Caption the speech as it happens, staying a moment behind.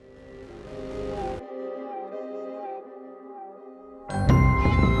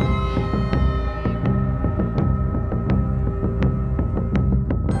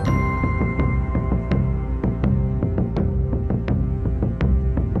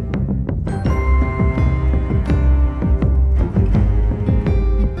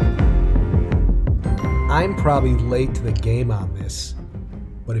I'm probably late to the game on this,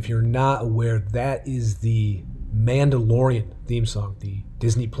 but if you're not aware, that is the Mandalorian theme song, the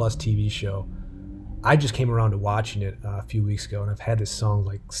Disney Plus TV show. I just came around to watching it a few weeks ago, and I've had this song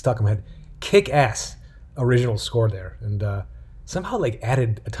like stuck in my head. Kick-ass original score there, and somehow like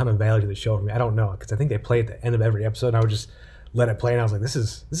added a ton of value to the show for me. I don't know, because I think they play at the end of every episode, and I would just let it play, and I was like, this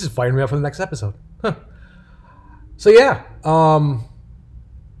is firing me up for the next episode. Huh. So yeah,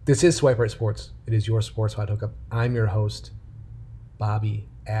 this is Swipe Right Sports. It is your sports pod hookup. I'm your host, Bobby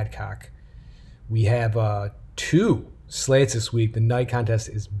Adcock. We have two slates this week. The night contest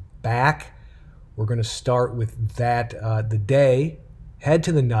is back. We're going to start with that, the day, head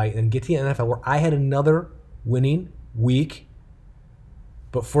to the night, and get to the NFL, where I had another winning week.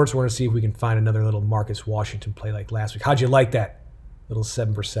 But first, we're going to see if we can find another little Marcus Washington play like last week. How'd you like that? Little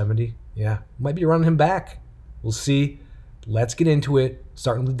 7 for 70? Yeah, might be running him back. We'll see. Let's get into it.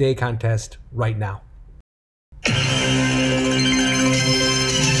 Starting the day contest right now.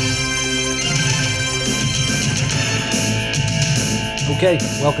 Okay,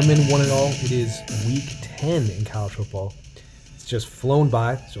 welcome in one and all. It is week 10 in college football. It's just flown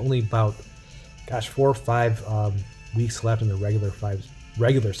by. It's only about, 4 or 5 weeks left in the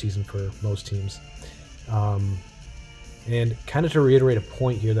regular season for most teams. And kind of to reiterate a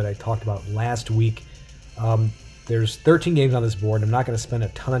point here that I talked about last week, there's 13 games on this board. I'm not going to spend a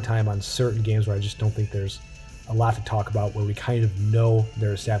ton of time on certain games where I just don't think there's a lot to talk about, where we kind of know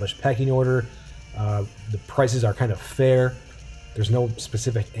their established pecking order. The prices are kind of fair. There's no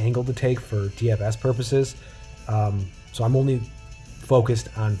specific angle to take for DFS purposes. So I'm only focused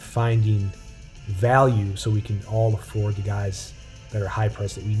on finding value so we can all afford the guys that are high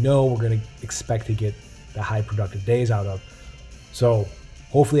priced that we know we're going to expect to get the high productive days out of. So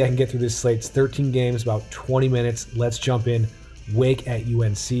hopefully I can get through this slate. It's 13 games, about 20 minutes. Let's jump in. Wake at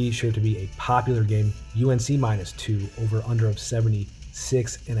UNC, sure to be a popular game. UNC -2, over under of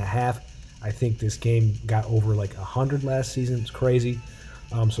 76.5. I think this game got over like 100 last season. It's crazy.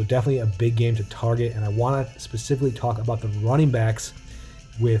 So definitely a big game to target. And I want to specifically talk about the running backs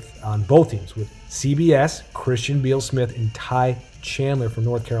on both teams, with CBS, Christian Beal-Smith, and Ty Chandler from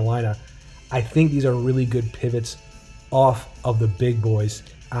North Carolina. I think these are really good pivots off of the big boys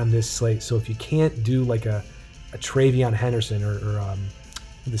on this slate. So if you can't do like a Travion Henderson or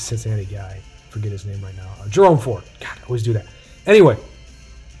the Cincinnati guy, forget his name right now, Jerome Ford. God, I always do that. Anyway,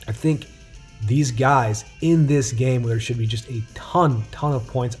 I think these guys in this game, where there should be just a ton of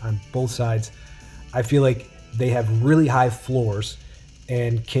points on both sides, I feel like they have really high floors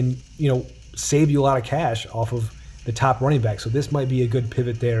and can, save you a lot of cash off of the top running back. So this might be a good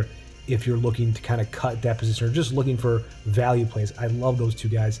pivot there if you're looking to kind of cut that position or just looking for value plays. I love those two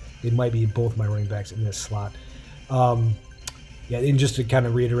guys. They might be both my running backs in this slot. And just to kind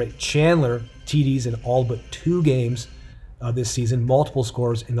of reiterate, Chandler, TDs in all but 2 games this season, multiple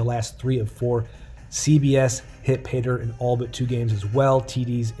scores in the last 3 of 4. CBS hit Pater in all but 2 games as well,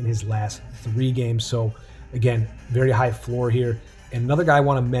 TDs in his last 3 games. So again, very high floor here. And another guy I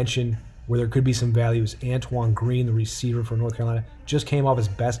want to mention where there could be some value is Antoine Green, the receiver for North Carolina. Just came off his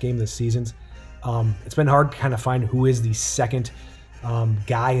best game this season. It's been hard to kind of find who is the second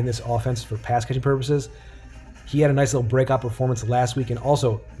guy in this offense for pass catching purposes. He had a nice little breakout performance last week, and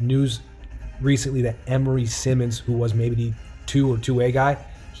also news recently that Emery Simmons, who was maybe the 2 or 2A guy,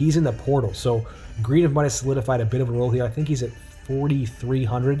 he's in the portal. So Green might have solidified a bit of a role here. I think he's at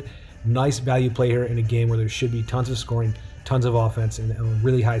 4,300. Nice value play here in a game where there should be tons of scoring, tons of offense, and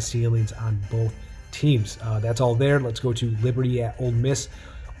really high ceilings on both teams. That's all there. Let's go to Liberty at Ole Miss.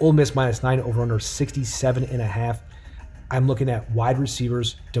 Ole Miss -9, over under 67.5. I'm looking at wide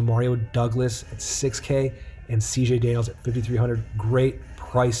receivers, Demario Douglas at 6K and CJ Daniels at 5,300. Great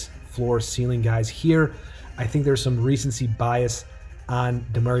price, floor, ceiling guys here. I think there's some recency bias on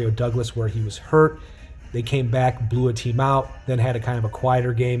Demario Douglas where he was hurt. They came back, blew a team out, then had a kind of a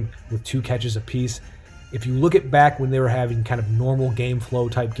quieter game with 2 catches apiece. If you look at back when they were having kind of normal game flow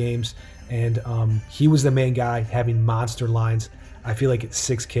type games, and he was the main guy having monster lines, I feel like at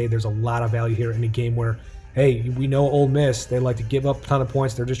 6K, there's a lot of value here in a game where, hey, we know Ole Miss, they like to give up a ton of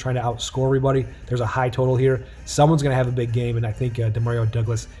points. They're just trying to outscore everybody. There's a high total here. Someone's going to have a big game, and I think Demario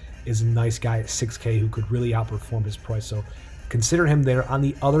Douglas is a nice guy at 6K who could really outperform his price. So consider him there. On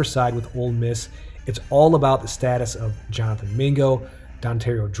the other side with Ole Miss, it's all about the status of Jonathan Mingo,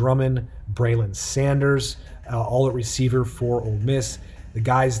 Dontario Drummond, Braylon Sanders, all at receiver for Ole Miss. The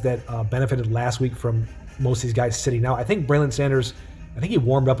guys that benefited last week from most of these guys sitting out. I think Braylon Sanders, I think he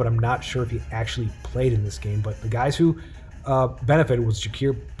warmed up, but I'm not sure if he actually played in this game. But the guys who benefited was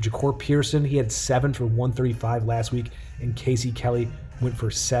Ja'Cour Pearson. He had 7 for 135 last week, and Casey Kelly went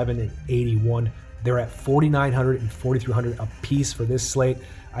for 7 and 81. They're at 4,900 and 4,300 a piece for this slate.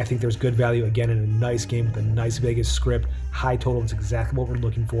 I think there's good value, again, in a nice game with a nice Vegas script. High total is exactly what we're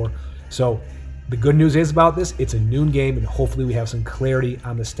looking for. So the good news is about this, it's a noon game, and hopefully we have some clarity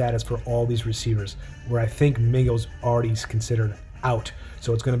on the status for all these receivers, where I think Mingo's already considered out.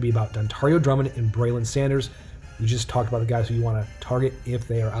 So it's going to be about Dontario Drummond and Braylon Sanders. We just talked about the guys who you want to target if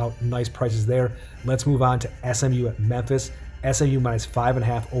they are out. Nice prices there. Let's move on to SMU at Memphis. SMU minus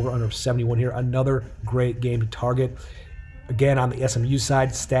 5.5, over under 71 here. Another great game to target. Again, on the SMU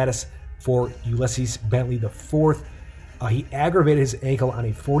side, status for Ulysses Bentley IV. He aggravated his ankle on a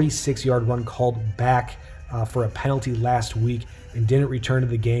 46-yard run called back for a penalty last week and didn't return to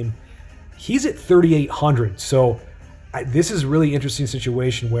the game. He's at 3,800, so this is a really interesting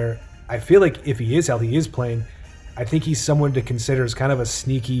situation where I feel like if he is healthy, he is playing. I think he's someone to consider as kind of a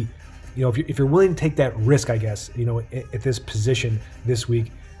sneaky, if you're willing to take that risk, I guess, at this position this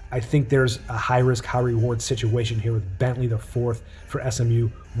week. I think there's a high-risk, high-reward situation here with Bentley IV for SMU.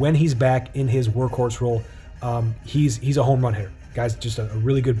 When he's back in his workhorse role, he's a home run hitter. Guys, just a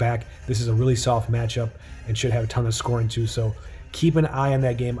really good back. This is a really soft matchup and should have a ton of scoring too. So keep an eye on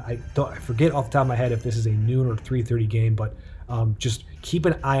that game. I forget off the top of my head if this is a noon or 3:30 game, but just keep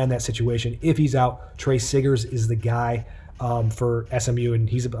an eye on that situation. If he's out, Trey Siggers is the guy for SMU, and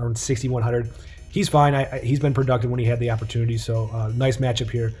he's around 6,100. He's fine. He's been productive when he had the opportunity, so nice matchup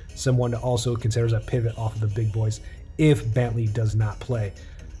here. Someone to also consider as a pivot off of the big boys if Bentley does not play.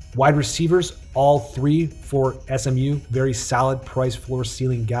 Wide receivers, all three for SMU. Very solid price, floor,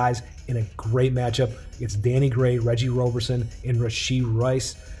 ceiling guys in a great matchup. It's Danny Gray, Reggie Roberson, and Rashee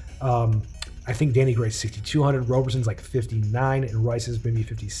Rice. I think Danny Gray's 6,200, Roberson's like 59, and Rice is maybe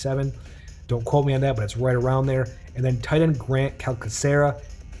 57. Don't quote me on that, but it's right around there. And then tight end Grant Calcaterra,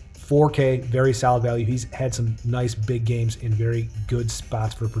 4K, very solid value. He's had some nice big games in very good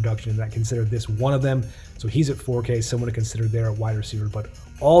spots for production, and I consider this one of them. So he's at 4K, someone to consider there at wide receiver. But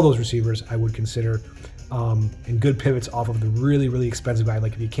all those receivers I would consider in good pivots off of the really, really expensive guy.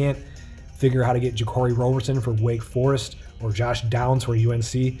 Like if you can't figure out how to get Ja'Cory Roberson for Wake Forest or Josh Downs for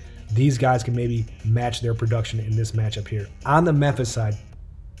UNC, these guys can maybe match their production in this matchup here. On the Memphis side,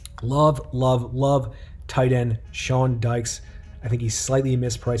 love tight end Sean Dykes. I think he's slightly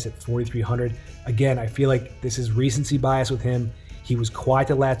mispriced at 4,300. Again, I feel like this is recency bias with him. He was quiet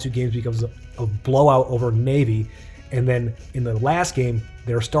the last two games because of blowout over Navy. And then in the last game,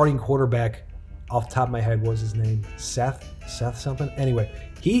 their starting quarterback, off the top of my head, what was his name? Seth something? Anyway,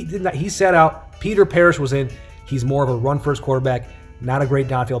 he sat out. Peter Parrish was in. He's more of a run-first quarterback, not a great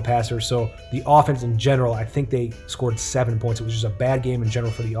downfield passer. So the offense in general, I think they scored 7 points. It was just a bad game in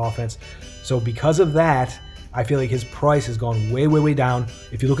general for the offense. So because of that, I feel like his price has gone way, way, way down.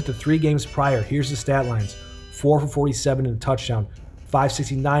 If you look at the 3 games prior, here's the stat lines. 4 for 47 and a touchdown,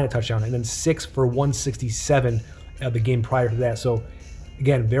 569 a touchdown, and then 6 for 167 the game prior to that. So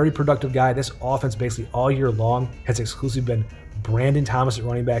again, very productive guy. This offense basically all year long has exclusively been Brandon Thomas at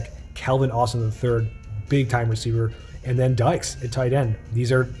running back, Calvin Austin III, big time receiver, and then Dykes at tight end.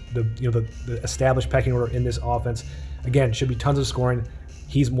 These are the established pecking order in this offense. Again, should be tons of scoring.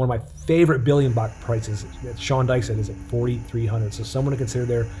 He's one of my favorite building block prices. Sean Dykes is at 4,300. So someone to consider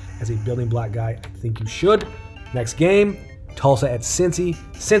there as a building block guy. I think you should. Next game, Tulsa at Cincy.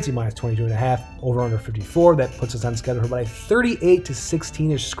 Cincy minus 22.5, over under 54. That puts us on schedule for about a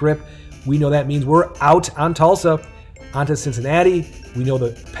 38-16-ish script. We know that means we're out on Tulsa. Onto Cincinnati. We know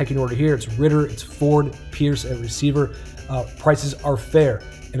the pecking order here. It's Ritter, it's Ford, Pierce at receiver. Prices are fair.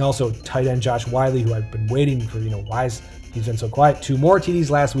 And also tight end Josh Wiley, who I've been waiting for, why is he's been so quiet. 2 more TDs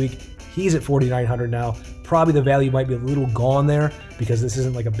last week. He's at 4,900 now. Probably the value might be a little gone there because this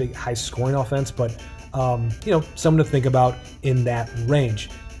isn't like a big high scoring offense, but someone to think about in that range.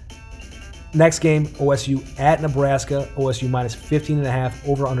 Next game, OSU at Nebraska. OSU minus 15.5,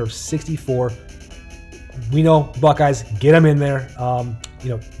 over under 64. We know Buckeyes, get them in there.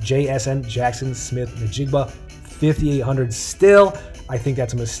 JSN, Jackson Smith Najigba, 5,800 still. I think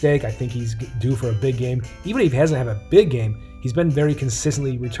that's a mistake. I think he's due for a big game. Even if he hasn't had a big game, he's been very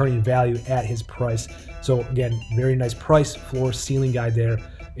consistently returning value at his price. So again, very nice price, floor, ceiling guy there,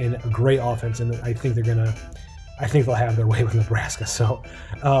 and a great offense. And I think they'll have their way with Nebraska. So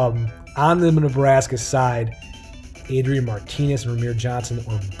on the Nebraska side, Adrian Martinez and Ramir Johnson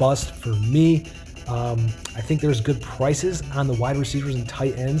or bust for me. I think there's good prices on the wide receivers and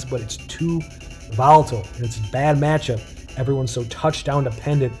tight ends, but it's too volatile and it's a bad matchup. Everyone's so touchdown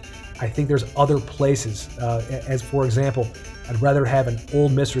dependent. I think there's other places. As for example, I'd rather have an Ole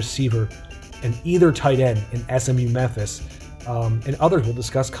Miss receiver and either tight end in SMU Memphis, and others we'll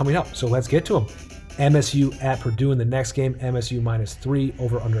discuss coming up. So let's get to them. MSU at Purdue in the next game. MSU minus 3,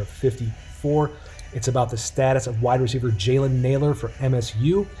 over under 54. 64. It's about the status of wide receiver Jalen Nailor for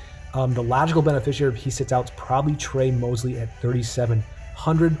MSU. The logical beneficiary if he sits out is probably Trey Mosley at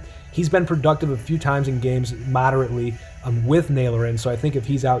 3,700. He's been productive a few times in games moderately with Nailor in, so I think if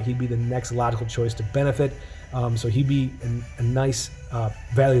he's out, he'd be the next logical choice to benefit. So he'd be a nice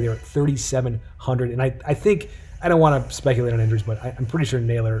value there at 3,700. And I think, I don't want to speculate on injuries, but I'm pretty sure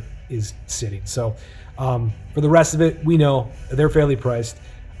Nailor is sitting. So for the rest of it, we know they're fairly priced.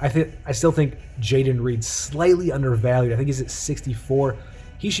 I still think Jaden Reed's slightly undervalued. I think he's at 64.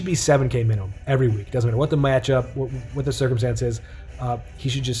 He should be 7K minimum every week. Doesn't matter what the matchup, what the circumstance is. He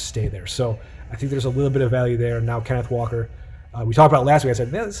should just stay there. So I think there's a little bit of value there. Now Kenneth Walker, we talked about last week. I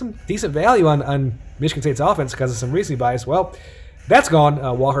said, man, there's some decent value on Michigan State's offense because of some recency bias. Well, that's gone.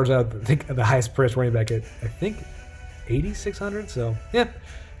 Walker's, I think, the highest priced running back at, I think, 8,600. So, yeah,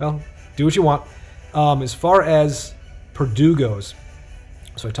 well, do what you want. As far as Purdue goes,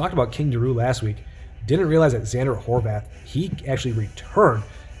 so I talked about King Giroux last week. Didn't realize that Xander Horvath, he actually returned.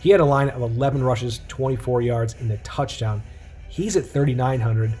 He had a line of 11 rushes, 24 yards, and a touchdown. He's at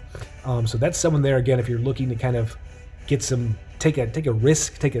 3,900. So that's someone there, again, if you're looking to kind of get some, take a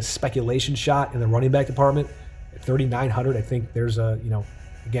risk, take a speculation shot in the running back department. At 3,900, I think there's a,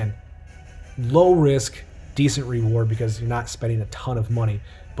 again, low risk, decent reward because you're not spending a ton of money.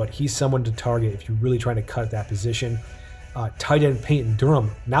 But he's someone to target if you're really trying to cut at that position. Tight end Peyton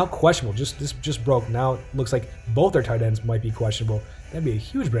Durham, now questionable. This just broke. Now it looks like both their tight ends might be questionable. That'd be a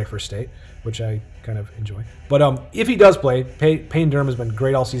huge break for State, which I kind of enjoy. But if he does play, Peyton Durham has been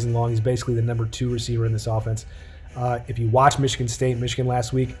great all season long. He's basically the number 2 receiver in this offense. If you watch Michigan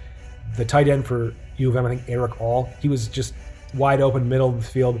last week, the tight end for U of M, I think Eric All, he was just wide open, middle of the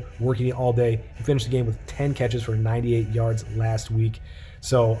field, working all day. He finished the game with 10 catches for 98 yards last week.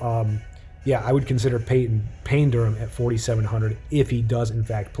 So, yeah, I would consider Payne Durham at 4,700 if he does in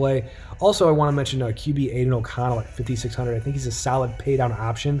fact play. Also, I want to mention QB Aiden O'Connell at 5,600. I think he's a solid pay down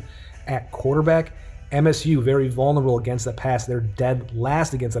option at quarterback. MSU very vulnerable against the pass. They're dead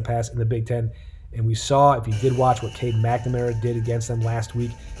last against the pass in the Big Ten. And we saw, if you did watch what Cade McNamara did against them last week,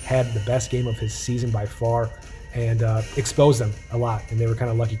 had the best game of his season by far and exposed them a lot. And they were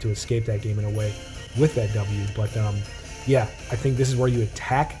kind of lucky to escape that game in a way with that W. But yeah, I think this is where you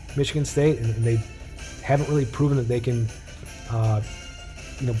attack Michigan State, and they haven't really proven that they can,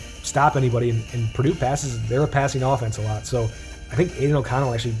 stop anybody. And Purdue passes; they're a passing offense a lot. So I think Aiden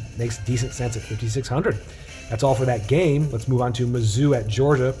O'Connell actually makes decent sense at 5,600. That's all for that game. Let's move on to Mizzou at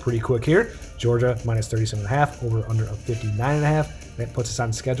Georgia. Pretty quick here. Georgia minus 37.5 over under of 59.5. That puts us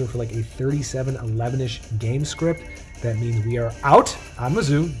on schedule for like a 37-11-ish game script. That means we are out on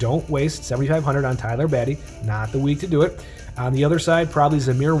Mizzou. Don't waste 7,500 on Tyler Batty. Not the week to do it. On the other side, probably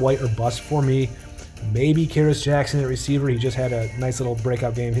Zamir White or bust for me. Maybe Karis Jackson at receiver. He just had a nice little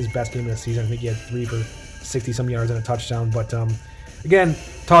breakout game. His best game of the season. I think he had 3 for 60-some yards and a touchdown. But again,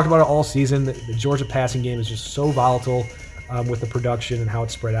 talked about it all season. The Georgia passing game is just so volatile with the production and how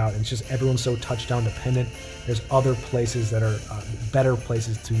it's spread out. And it's just everyone's so touchdown dependent. There's other places that are better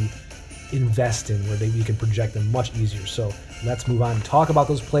places to invest in where you can project them much easier. So let's move on and talk about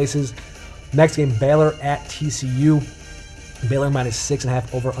those places. Next game, Baylor at TCU. Baylor minus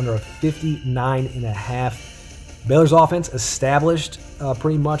 6.5 over under a 59.5. Baylor's offense established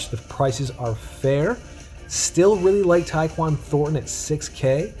pretty much. The prices are fair. Still really like Tyquan Thornton at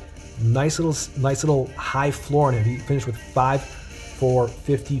 6K. Nice little high floor on him. He finished with 5 for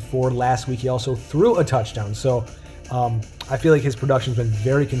 54 last week. He also threw a touchdown. So I feel like his production's been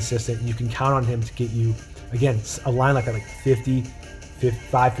very consistent. You can count on him to get you, again, a line like that, like 50,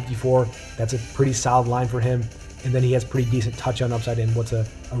 55, 54. That's a pretty solid line for him. And then he has pretty decent touchdown upside in what's a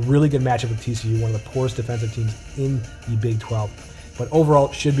really good matchup with TCU, one of the poorest defensive teams in the Big 12. But overall,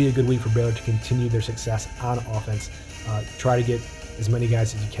 it should be a good week for Baylor to continue their success on offense. Try to get as many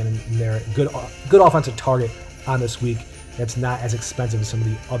guys as you can in there. Good offensive target on this week that's not as expensive as some of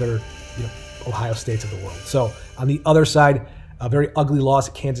the other Ohio States of the world. So on the other side, a very ugly loss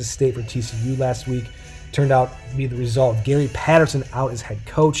at Kansas State for TCU last week. Turned out to be the result of Gary Patterson out as head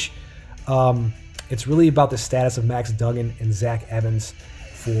coach. It's really about the status of Max Duggan and Zach Evans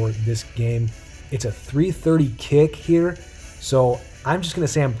for this game. It's a 3:30 kick here, so I'm just going to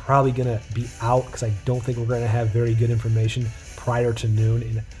say I'm probably going to be out because I don't think we're going to have very good information prior to noon,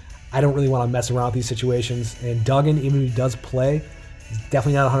 and I don't really want to mess around with these situations. And Duggan, even if he does play, he's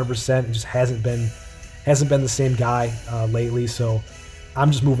definitely not 100%. It just hasn't been the same guy lately, so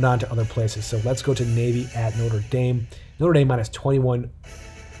I'm just moving on to other places. So let's go to Navy at Notre Dame. Notre Dame minus 21.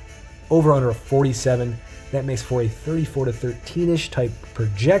 Over under a 47. That makes for a 34 to 13-ish type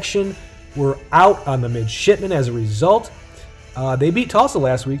projection. We're out on the midshipmen as a result. They beat Tulsa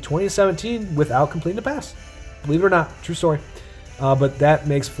last week, 20-17, without completing a pass. Believe it or not, true story. But that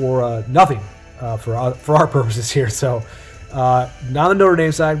makes for nothing for our purposes here. So, on the Notre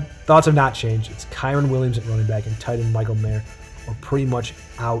Dame side, thoughts have not changed. It's Kyron Williams at running back and tight end Michael Mayer are pretty much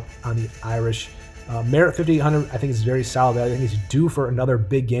out on the Irish. Mayer at 5,800, I think is very solid value. I think he's due for another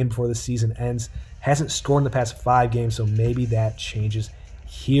big game before the season ends. Hasn't scored in the past 5 games, so maybe that changes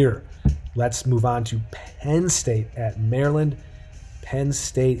here. Let's move on to Penn State at Maryland. Penn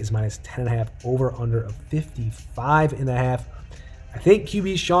State is minus 10.5, over under of 55.5. I think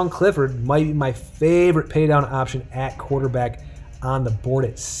QB Sean Clifford might be my favorite paydown option at quarterback on the board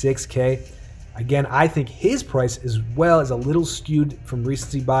at 6K. Again, I think his price as well is a little skewed from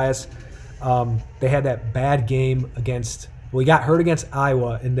recency bias. They had that bad game against, he got hurt against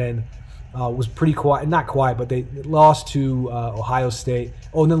Iowa and then was pretty quiet, not quiet, but they lost to Ohio State.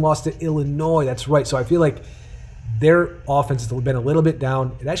 Oh, and then lost to Illinois. That's right. So I feel like their offense has been a little bit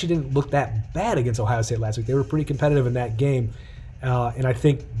down. It actually didn't look that bad against Ohio State last week. They were pretty competitive in that game. And I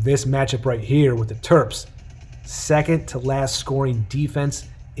think this matchup right here with the Terps, second to last scoring defense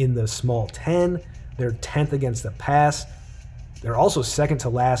in the small 10. They're 10th against the pass. They're also second to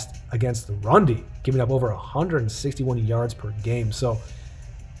last against the run D, giving up over 161 yards per game. So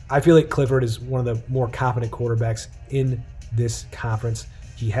I feel like Clifford is one of the more competent quarterbacks in this conference.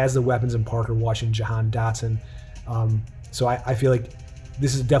 He has the weapons in Parker Washington, Jahan Dotson. So I feel like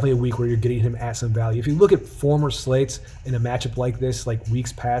this is definitely a week where you're getting him at some value. If you look at former slates in a matchup like this, like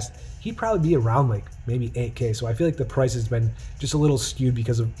weeks past, he'd probably be around like maybe 8K. So I feel like the price has been just a little skewed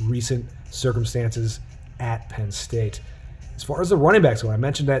because of recent circumstances at Penn State. As far as the running backs go, I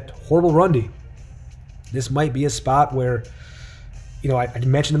mentioned that horrible run D. This might be a spot where, I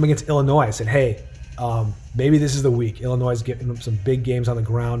mentioned them against Illinois. I said, hey, maybe this is the week. Illinois is getting some big games on the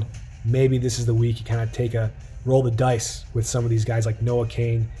ground. Maybe this is the week you kind of roll the dice with some of these guys like Noah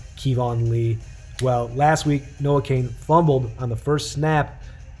Cain, Kevon Lee. Well, last week, Noah Cain fumbled on the first snap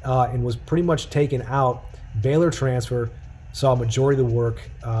and was pretty much taken out. Baylor transfer, saw a majority of the work.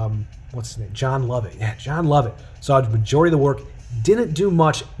 What's his name? John Lovett. Yeah, John Lovett. Saw a majority of the work. Didn't do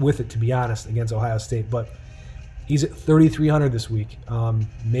much with it, to be honest, against Ohio State, but he's at 3,300 this week.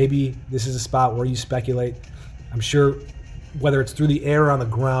 Maybe this is a spot where you speculate. I'm sure whether it's through the air or on the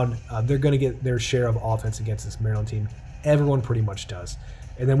ground, they're going to get their share of offense against this Maryland team. Everyone pretty much does.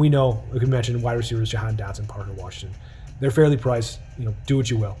 And then we know, like we mentioned, wide receivers, Jahan Dotson, Parker Washington. They're fairly priced. Do what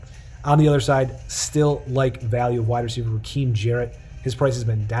you will. On the other side, still like value of wide receiver Rakeem Jarrett. His price has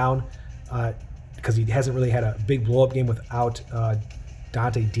been down because he hasn't really had a big blow-up game without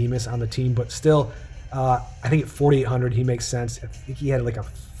Dante Demas on the team. But still, I think at 4,800, he makes sense. I think he had like a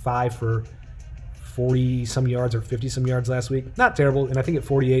 5 for 40-some yards or 50-some yards last week. Not terrible. And I think at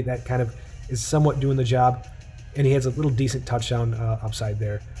 48, that kind of is somewhat doing the job. And he has a little decent touchdown upside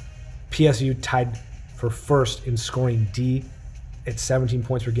there. PSU tied for first in scoring D at 17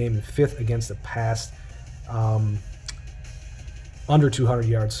 points per game and fifth against the pass, under 200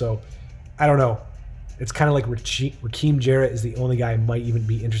 yards. So I don't know. It's kind of like Rakeem Jarrett is the only guy I might even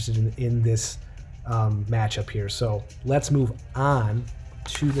be interested in this matchup here. So let's move on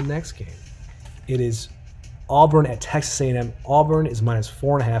to the next game. It is Auburn at Texas A&M. Auburn is minus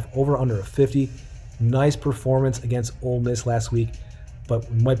 4.5, over under of 50. Nice performance against Ole Miss last week, but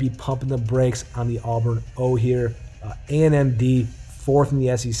we might be pumping the brakes on the Auburn O here. A&M D, fourth in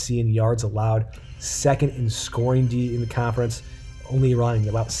the SEC in yards allowed, second in scoring D in the conference, only running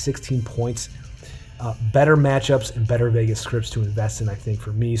about 16 points. Better matchups and better Vegas scripts to invest in, I think,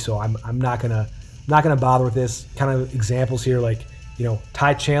 for me. So I'm not gonna bother with this. Kind of examples here, like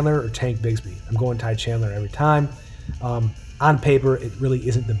Ty Chandler or Tank Bigsby. I'm going Ty Chandler every time. On paper, it really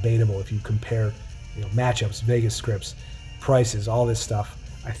isn't debatable if you compare matchups, Vegas scripts, prices, all this stuff.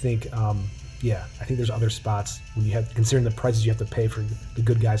 I think there's other spots when you have considering the prices you have to pay for the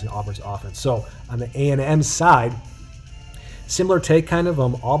good guys in Auburn's offense. So on the A&M side, similar take kind of.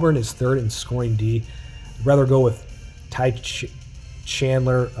 Auburn is third in scoring D. I'd rather go with Ty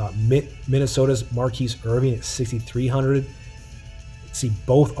Chandler, Minnesota's Marquise Irving at 6,300. See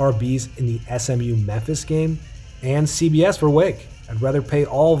both RBs in the SMU Memphis game, and CBS for Wake. I'd rather play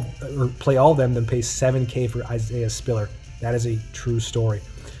all of them than pay $7K for Isaiah Spiller. That is a true story.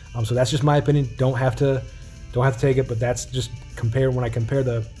 So that's just my opinion. Don't have to take it, but that's just when I compare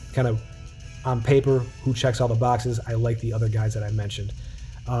the kind of on paper who checks all the boxes. I like the other guys that I mentioned.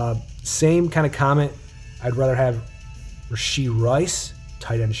 Same kind of comment. I'd rather have Rashee Rice,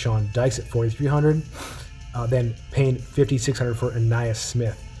 tight end Sean Dykes at 4,300, than paying $5,600 for Aniyah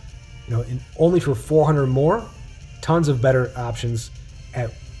Smith. And only for $400 more. Tons of better options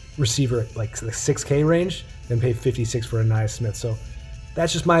at receiver at like the 6K range than pay 56 for Ainias Smith. So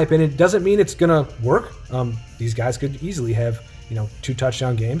that's just my opinion. Doesn't mean it's gonna work. These guys could easily have 2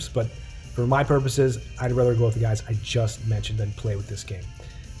 touchdown games, but for my purposes, I'd rather go with the guys I just mentioned than play with this game.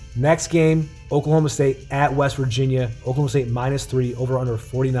 Next game, Oklahoma State at West Virginia. Oklahoma State -3, over under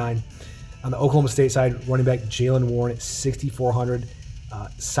 49. On the Oklahoma State side, running back Jaylen Warren at 6,400.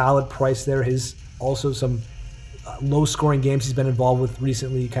 Solid price there. His also some low-scoring games he's been involved with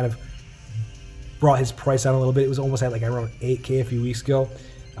recently kind of brought his price down a little bit. It was almost at like around 8K a few weeks ago.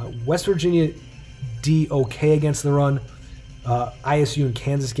 West Virginia D okay against the run. ISU and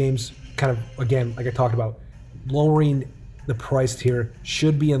Kansas games kind of, again, like I talked about, lowering the price here,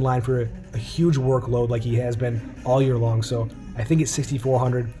 should be in line for a huge workload like he has been all year long. So I think at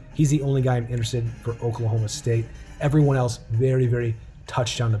 6,400, he's the only guy I'm interested in for Oklahoma State. Everyone else very, very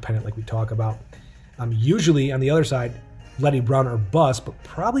touchdown dependent like we talk about. Usually on the other side, Leddie Brown or bust, but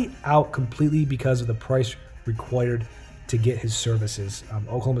probably out completely because of the price required to get his services.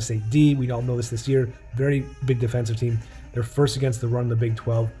 Oklahoma State D, we all know this year, very big defensive team. They're first against the run in the Big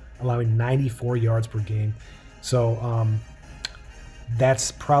 12, allowing 94 yards per game. So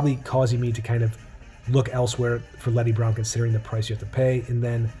that's probably causing me to kind of look elsewhere for Leddie Brown, considering the price you have to pay. And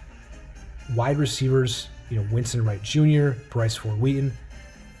then wide receivers, Winston Wright Jr., Bryce Ford-Wheaton,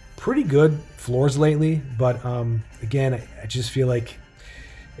 pretty good floors lately. But again, I just feel like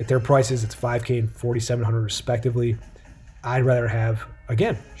at their prices, it's 5K and 4,700 respectively. I'd rather have,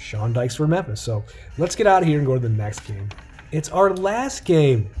 again, Sean Dykes for Memphis. So let's get out of here and go to the next game. It's our last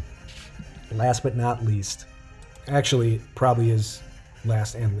game. Last but not least. Actually, it probably is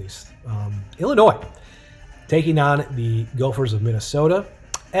last and least. Illinois taking on the Gophers of Minnesota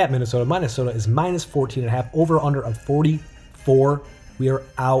at Minnesota. Minnesota is -14.5, over under of 44. We are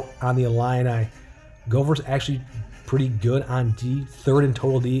out on the Illini. Gophers actually pretty good on D, 3rd in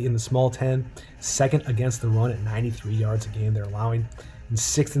total D in the small 10, 2nd against the run at 93 yards a game they're allowing, and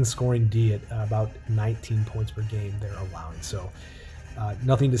 6th in scoring D at about 19 points per game they're allowing. So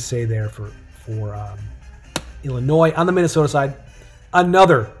nothing to say there for Illinois. On the Minnesota side,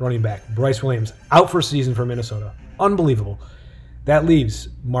 another running back, Bryce Williams, out for a season for Minnesota. Unbelievable. That leaves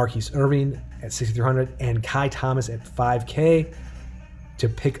Marquise Irving at 6,300 and Kai Thomas at 5K to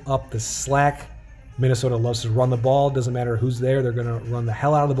pick up the slack. Minnesota loves to run the ball. Doesn't matter who's there. They're going to run the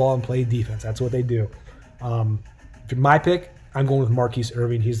hell out of the ball and play defense. That's what they do. For my pick, I'm going with Marquise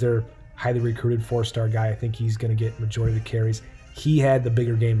Irving. He's their highly recruited 4-star guy. I think he's going to get majority of the carries. He had the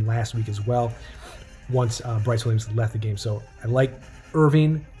bigger game last week as well once Bryce Williams left the game. So I like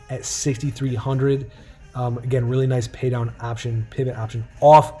Irving at 6,300. Again, really nice paydown option, pivot option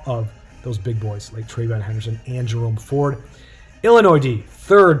off of those big boys like Travion Henderson and Jerome Ford. Illinois D,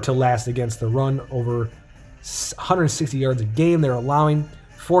 3rd to last against the run, over 160 yards a game they're allowing.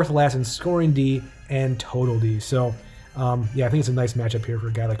 4th last in scoring D and total D. So, I think it's a nice matchup here for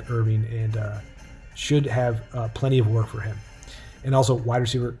a guy like Irving, and should have plenty of work for him. And also wide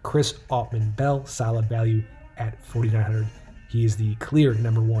receiver Chris Autman-Bell, solid value at 4,900. He is the clear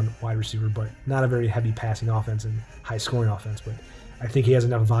 #1 wide receiver, but not a very heavy passing offense and high scoring offense. But I think he has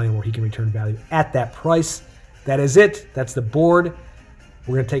enough volume where he can return value at that price. That is it. That's the board.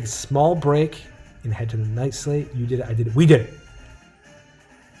 We're going to take a small break and head to the night slate. You did it. I did it. We did it.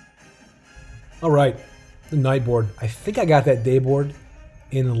 All right. The night board. I think I got that day board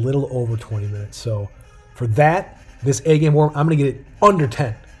in a little over 20 minutes. So for that, this 8-game warm, I'm going to get it under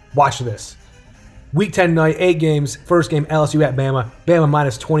 10. Watch this. Week 10 night, 8 games. First game, LSU at Bama. Bama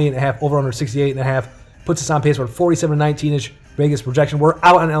 -28.5, over under 68.5. Puts us on pace for a 47-19-ish Vegas projection. We're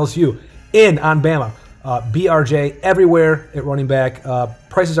out on LSU. In on Bama. BRJ everywhere at running back.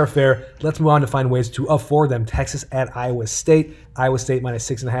 Prices are fair. Let's move on to find ways to afford them. Texas at Iowa State. Iowa State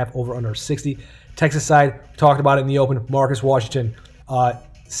 -6.5, over under 60. Texas side, talked about it in the open. Marcus Washington,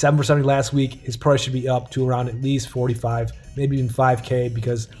 7 for 70 last week. His price should be up to around at least 45, maybe even 5K,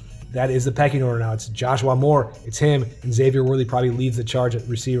 because that is the pecking order now. It's Joshua Moore, it's him, and Xavier Worthy probably leads the charge at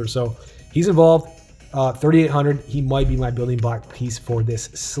receiver. So he's involved. 3,800. He might be my building block piece for this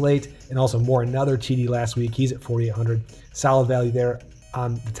slate. And also Moore, another TD last week. He's at 4,800. Solid value there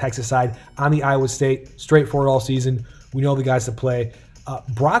on the Texas side. On the Iowa State, straightforward all season. We know the guys to play.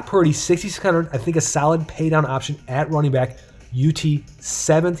 Brock Purdy, 6,600. I think a solid paydown option at running back. UT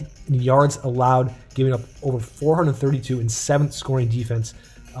 7th in yards allowed, giving up over 432 in 7th scoring defense,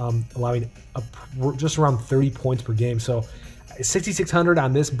 allowing just around 30 points per game. So 6,600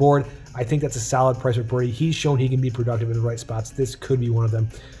 on this board. I think that's a solid price for Purdy. He's shown he can be productive in the right spots. This could be one of them.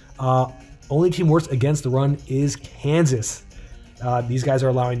 Only team worse against the run is Kansas. These guys are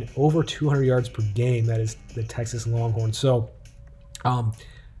allowing over 200 yards per game. That is the Texas Longhorns. So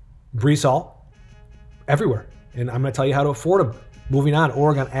Brees Hall, everywhere. And I'm going to tell you how to afford them. Moving on,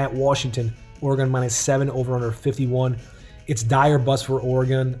 Oregon at Washington. Oregon -7, over under 51. It's dire bust for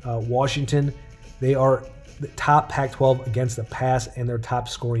Oregon. Washington, they are the top Pac-12 against the pass, and their top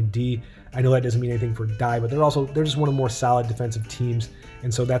scoring D. I know that doesn't mean anything for die, but they're just one of the more solid defensive teams,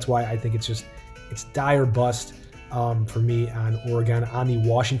 and so that's why I think it's dire bust for me on Oregon. On the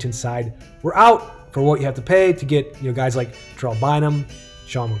Washington side, we're out for what you have to pay to get guys like Terrell Bynum,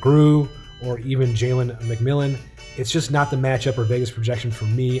 Sean McGrew, or even Jalen McMillan. It's just not the matchup or Vegas projection for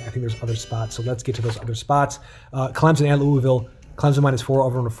me. I think there's other spots, so let's get to those other spots. Clemson at Louisville. Clemson -4,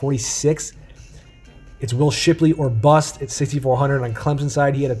 over under 46. It's Will Shipley or bust at 6,400. On Clemson's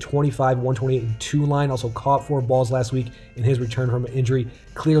side, he had a 25, 128, and 2 line. Also caught 4 balls last week in his return from an injury.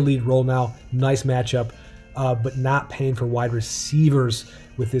 Clear lead role now. Nice matchup, but not paying for wide receivers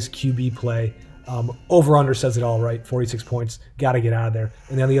with this QB play. Over-under says it all, right? 46 points. Got to get out of there.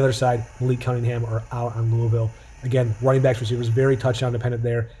 And then on the other side, Malik Cunningham are out on Louisville. Again, running backs, receivers, very touchdown dependent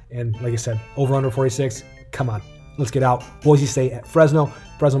there. And like I said, over-under 46. Come on. Let's get out. Boise State at Fresno.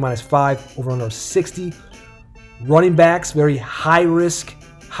 Fresno -5, over under 60. Running backs, very high risk,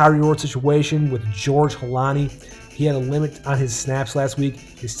 high reward situation with George Holani. He had a limit on his snaps last week.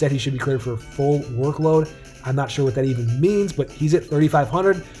 He said he should be cleared for a full workload. I'm not sure what that even means, but he's at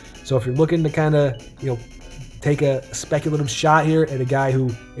 3,500. So if you're looking to kind of, take a speculative shot here at a guy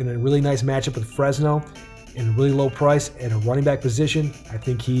who in a really nice matchup with Fresno in a really low price at a running back position, I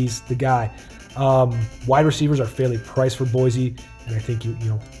think he's the guy. Wide receivers are fairly priced for Boise, and I think you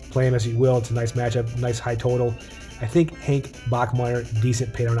play him as you will. It's a nice matchup, nice high total. I think Hank Bachmeier,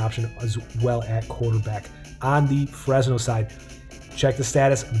 decent paydown option as well at quarterback. On the Fresno side, check the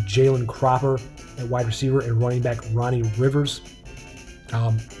status of Jalen Cropper at wide receiver and running back Ronnie Rivers.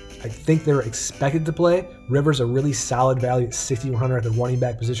 I think they're expected to play. Rivers a really solid value at 6,100 at the running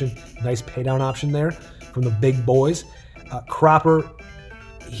back position. Nice paydown option there from the big boys. Cropper,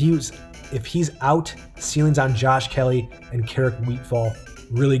 if he's out, ceilings on Josh Kelly and Carrick Wheatfall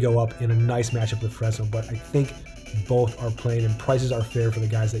really go up in a nice matchup with Fresno, but I think both are playing and prices are fair for the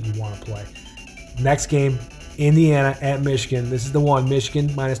guys that you want to play. Next game, Indiana at Michigan. This is the one. Michigan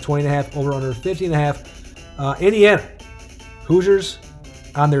 -20.5, over under 50.5. Indiana, Hoosiers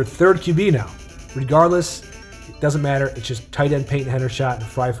on their third QB now. Regardless, it doesn't matter. It's just tight end Peyton Hendershot and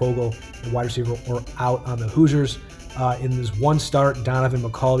Freifogel, the wide receiver, are out on the Hoosiers. In this one start, Donovan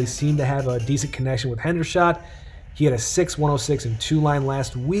McCauley seemed to have a decent connection with Hendershot. He had a 6, 106, and 2 line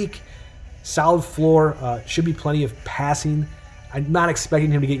last week. Solid floor. Should be plenty of passing. I'm not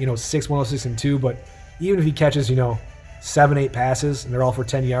expecting him to get 6, 106, and 2, but even if he catches 7, 8 passes and they're all for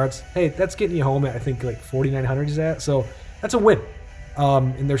 10 yards, hey, that's getting you home at I think like 4,900 is that. So that's a win.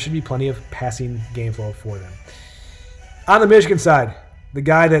 And there should be plenty of passing game flow for them. On the Michigan side, the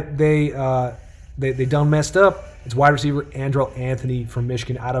guy that they done messed up, it's wide receiver Andrel Anthony from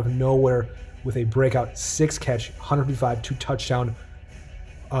Michigan out of nowhere with a breakout 6-catch, 155, 2 touchdown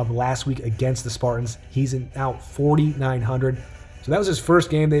last week against the Spartans. He's now 4,900. So that was his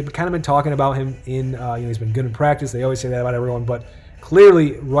first game. They've kind of been talking about him in, he's been good in practice. They always say that about everyone, but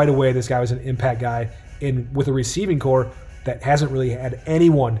clearly right away this guy was an impact guy with a receiving core that hasn't really had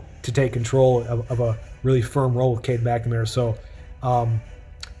anyone to take control of a really firm role with Cade McNamara. So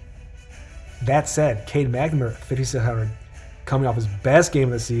that said, Cade McNamara, 5,600, coming off his best game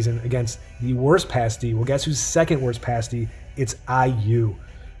of the season against the worst pass D. Well, guess who's second worst pass D? It's IU.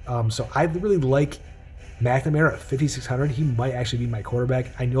 So I really like McNamara at 5,600. He might actually be my quarterback.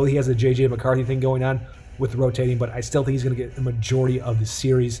 I know he has the J.J. McCarthy thing going on with rotating, but I still think he's going to get a majority of the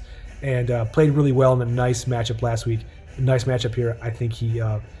series and played really well in a nice matchup last week. A nice matchup here. I think he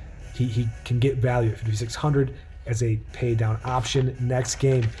can get value at 5,600 as a pay down option. Next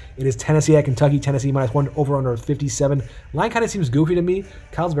game, it is Tennessee at Kentucky. Tennessee -1, over under 57. Line kind of seems goofy to me.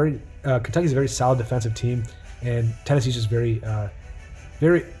 Kentucky's a very solid defensive team, and Tennessee's just very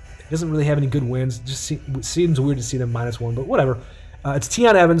doesn't really have any good wins. Just seems weird to see them -1, but whatever. It's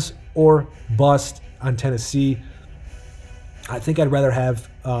Tion Evans or bust on Tennessee. I think I'd rather have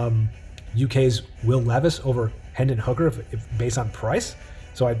UK's Will Levis over Hendon Hooker if based on price.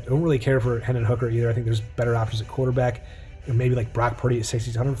 So I don't really care for Hendon Hooker either. I think there's better options at quarterback, maybe like Brock Purdy at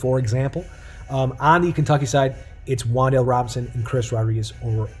 6,600, for example. On the Kentucky side, it's Wan'Dale Robinson and Chris Rodriguez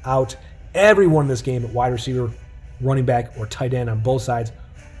over out. Everyone in this game at wide receiver, running back, or tight end on both sides,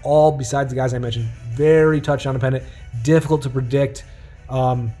 all besides the guys I mentioned, very touchdown dependent, difficult to predict.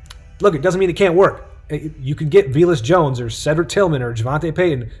 Look, it doesn't mean it can't work. You can get Velus Jones or Cedric Tillman or Javonte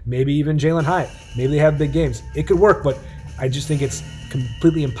Payton, maybe even Jalen Hyatt. Maybe they have big games. It could work, but I just think it's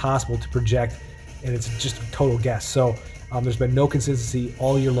completely impossible to project, and it's just a total guess. So There's been no consistency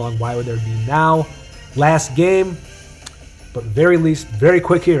all year long. Why would there be now? Last game, but very least, very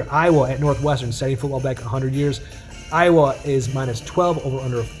quick here. Iowa at Northwestern, setting football back 100 years. Iowa is minus 12 over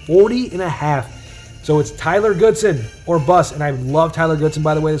under 40.5. So it's Tyler Goodson or bust. And I love Tyler Goodson,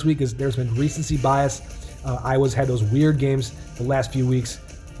 by the way, this week, because there's been recency bias. Iowa's had those weird games the last few weeks.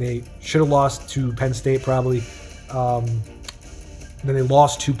 They should have lost to Penn State probably. Then they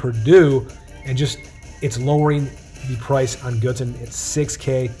lost to Purdue. And just it's lowering the price on Goodson. It's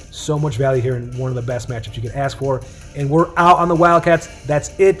 $6K. So much value here in one of the best matchups you could ask for. And we're out on the Wildcats.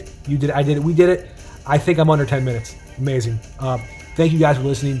 That's it. You did it. I did it. We did it. I think I'm under 10 minutes. Amazing. Thank you guys for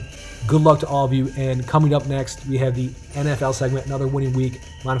listening. Good luck to all of you. And coming up next, we have the NFL segment. Another winning week.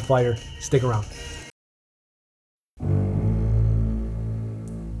 I'm on fire. Stick around.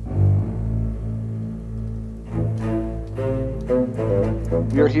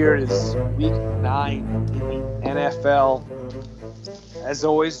 We're here. It's week 9 in the NFL. As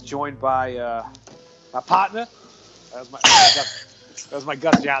always, joined by my partner. That was my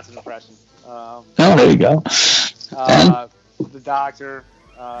Gus Johnson impression. There you go. The doctor.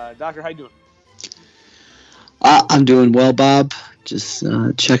 Doctor, how you doing? I'm doing well, Bob. Just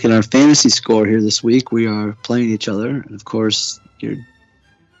checking our fantasy score here this week. We are playing each other, and of course, your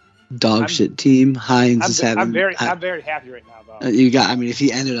dog shit team Hines is having. I'm very happy right now, though. If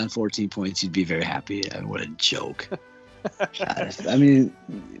he ended on 14 points, you'd be very happy. What a joke.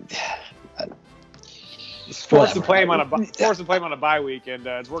 Forced to play him on a bye week, and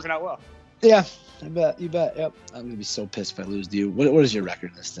it's working out well. Yeah, I bet. You bet. Yep. I'm gonna be so pissed if I lose to you. What is your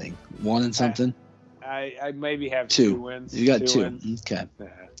record in this thing? 1 and something? I maybe have 2 wins. You got 2. Wins. Okay.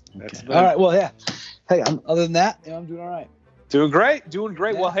 That's all right. Well, yeah. Hey, other than that, I'm doing all right. Doing great.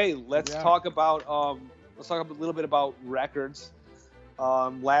 Yeah. Well, hey, let's talk about a little bit about records.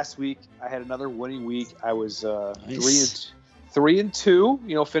 Last week I had another winning week. I was nice.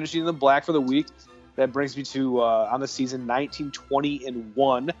 3-2. Finishing in the black for the week. That brings me to on the season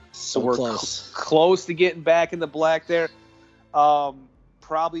 19-20-1. So we're close to getting back in the black there.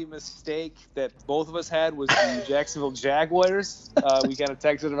 Probably a mistake that both of us had was the Jacksonville Jaguars. We kind of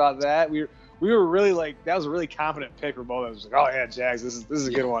texted about that. We were really that was a really confident pick for both of us. Oh yeah, Jags, this is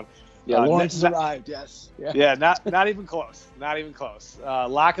a good one. Yeah, Lawrence arrived. Yes. Yeah, not even close. Not even close.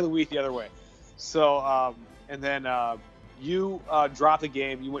 Lock of the week the other way. So and then you dropped the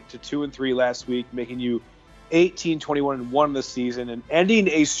game. You went to 2-3 last week, making you 18-21-1 this season, and ending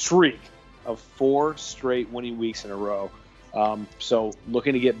a streak of 4 straight winning weeks in a row. So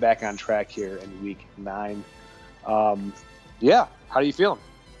looking to get back on track here in week 9. Yeah, how are you feeling?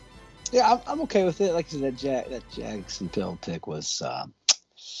 Yeah, I'm okay with it. Like I said, that Jacksonville pick was,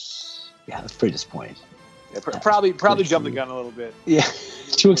 that's pretty disappointing. Yeah, probably jumped the gun a little bit. Yeah,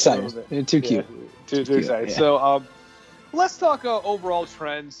 too excited. Too cute. Yeah, too excited. Yeah. So let's talk overall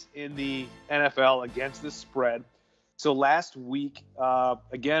trends in the NFL against the spread. So last week,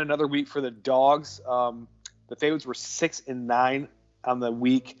 again, another week for the Dogs. The favorites were 6-9 on the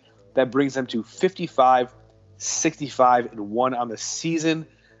week. That brings them to 55-65-1 on the season.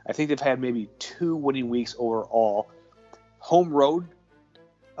 I think they've had maybe 2 winning weeks overall. Home road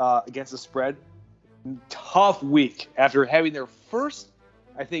against the spread, tough week. After having their first,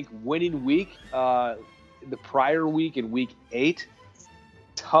 I think, winning week the prior week in week 8.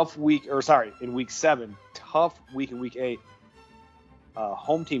 In week 7. Tough week in week 8.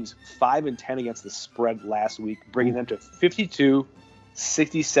 Home teams 5-10 against the spread last week, bringing them to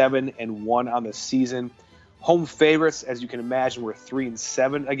 52-67-1 on the season. Home favorites, as you can imagine, were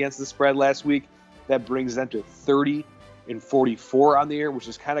 3-7 against the spread last week. That brings them to 30-44 on the year, which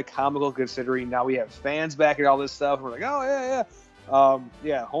is kind of comical considering now we have fans back and all this stuff. And we're like, oh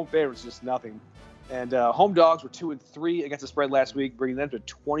yeah. Home favorites just nothing. And home dogs were 2-3 against the spread last week, bringing them to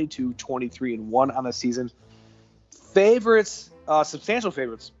 22-23-1 on the season. Favorites, substantial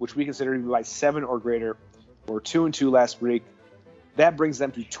favorites, which we consider to be by 7 or greater, were 2-2 last week. That brings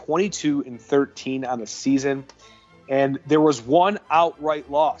them to 22-13 on the season. And there was one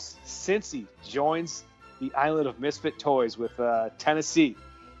outright loss. Cincy joins the island of misfit toys with Tennessee.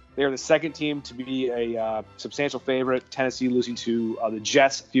 They are the second team to be a substantial favorite. Tennessee losing to the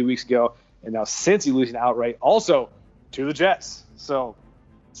Jets a few weeks ago. And now Cincy losing outright also to the Jets. So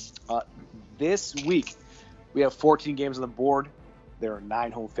this week we have 14 games on the board. There are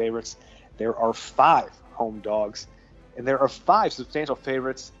 9 home favorites. There are 5 home dogs. And there are 5 substantial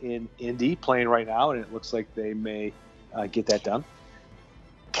favorites in Indy playing right now, and it looks like they may get that done.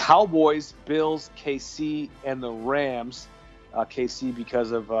 Cowboys, Bills, KC, and the Rams. KC,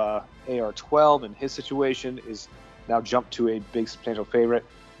 because of AR-12 and his situation, is now jumped to a big substantial favorite.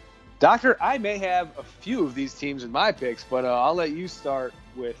 Doctor, I may have a few of these teams in my picks, but I'll let you start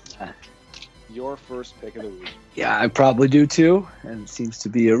with your first pick of the week. Yeah, I probably do too, and it seems to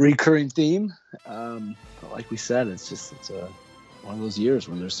be a recurring theme. But like we said, it's one of those years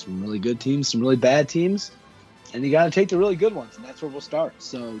where there's some really good teams, some really bad teams, and you got to take the really good ones, and that's where we'll start.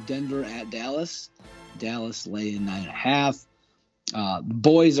 So Denver at Dallas. Dallas laying 9.5. The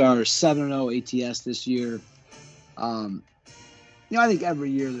boys are 7-0 ATS this year. I think every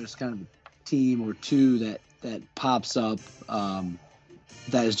year there's kind of a team or two that pops up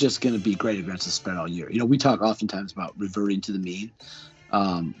that is just going to be great against the spread all year. We talk oftentimes about reverting to the mean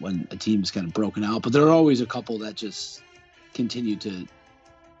when a team is kind of broken out, but there are always a couple that just continue to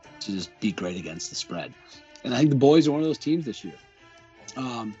just be great against the spread. And I think the boys are one of those teams this year.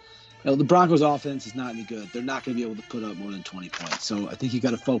 The Broncos offense is not any good. They're not going to be able to put up more than 20 points. So I think you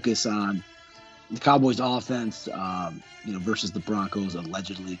got to focus on the Cowboys offense, versus the Broncos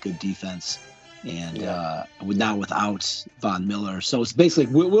allegedly good defense, and now without Von Miller. So it's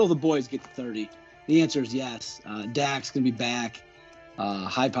basically, will the boys get to 30? The answer is yes. Dak's going to be back.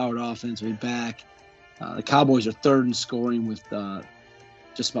 High-powered offense will be back. The Cowboys are third in scoring with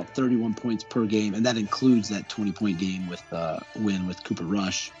just about 31 points per game, and that includes that 20-point game with win with Cooper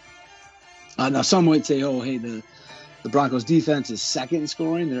Rush. Now, some might say, the Broncos defense is second in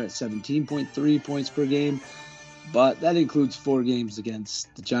scoring. They're at 17.3 points per game. But that includes 4 games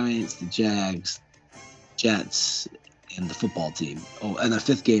against the Giants, the Jags, Jets, and the football team. Oh, and a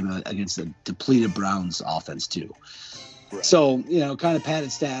 5th game against the depleted Browns offense, too. Right. So, kind of padded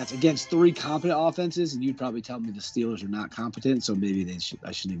stats against 3 competent offenses. And you'd probably tell me the Steelers are not competent, so maybe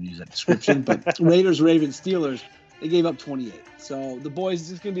I shouldn't even use that description. But Raiders, Ravens, Steelers, they gave up 28. So the boys,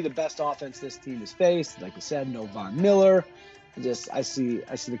 this is going to be the best offense this team has faced. Like I said, no Von Miller. I see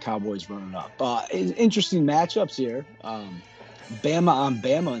the Cowboys running up. Interesting matchups here. Bama on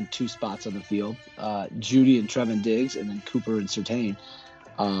Bama in 2 spots on the field. Judy and Trevin Diggs, and then Cooper and Surtain.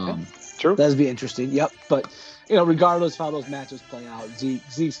 True. That'd be interesting. Yep. But regardless of how those matchups play out,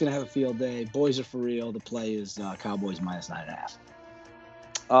 Zeke's gonna have a field day. Boys are for real. The play is Cowboys minus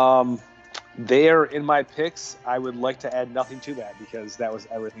 9.5. There in my picks, I would like to add nothing to that because that was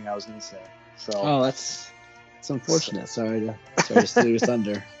everything I was going to say. So. It's unfortunate. Sorry to steal your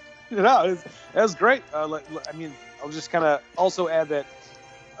thunder. No, that was great. I'll just kind of also add that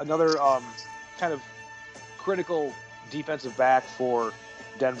another kind of critical defensive back for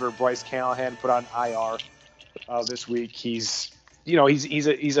Denver, Bryce Callahan, put on IR this week. He's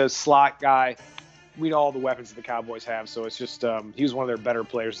a slot guy. We know all the weapons that the Cowboys have, so it's just he was one of their better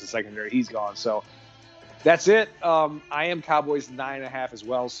players in the secondary. He's gone, so that's it. I am Cowboys 9.5 as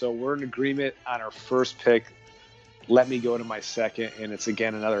well, so we're in agreement on our first pick. Let me go to my second, and it's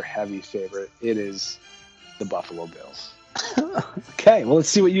again another heavy favorite. It is the Buffalo Bills. Okay, well, let's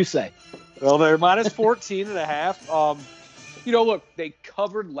see what you say. Well, they're minus 14.5. Look, they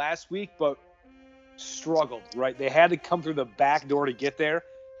covered last week, but struggled, right? They had to come through the back door to get there.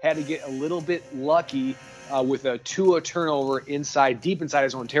 Had to get a little bit lucky with a Tua turnover deep inside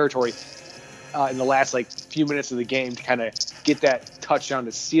his own territory in the last few minutes of the game to kind of get that touchdown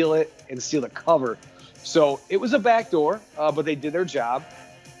to seal it and seal the cover. So it was a backdoor, but they did their job.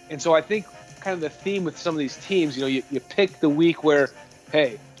 And so I think kind of the theme with some of these teams, you pick the week where,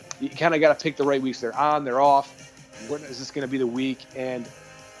 hey, you kind of got to pick the right weeks. They're on, they're off. When is this going to be the week? And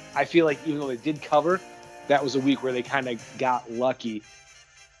I feel like even though they did cover, that was a week where they kind of got lucky.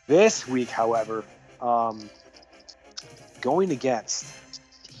 This week, however, going against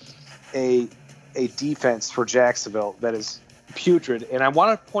a defense for Jacksonville that is putrid, and I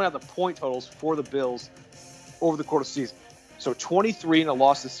want to point out the point totals for the Bills over the course of the season. So 23 in a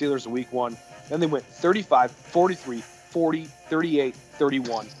loss to the Steelers in week 1. Then they went 35, 43, 40, 38,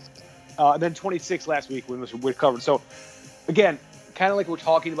 31. And then 26 last week when it was covered. So, again, kind of like we're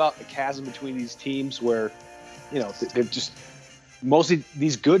talking about the chasm between these teams where, they're just mostly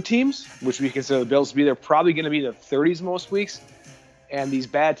these good teams, which we consider the Bills to be, they're probably going to be the 30s most weeks. And these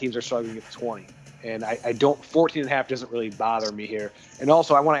bad teams are struggling to get 20. And I don't, 14.5 doesn't really bother me here. And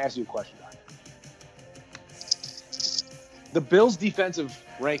also, I want to ask you a question, Don. The Bills' defensive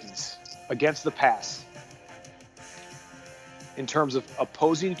rankings against the pass in terms of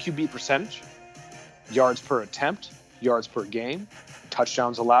opposing QB percentage, yards per attempt, yards per game,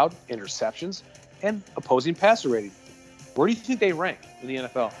 touchdowns allowed, interceptions, and opposing passer rating. Where do you think they rank in the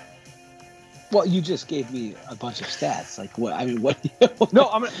NFL? Well, you just gave me a bunch of stats. What? No,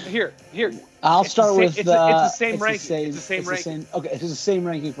 I'm gonna here. I'll start with it's the same ranking. It's the same ranking. Okay, it's the same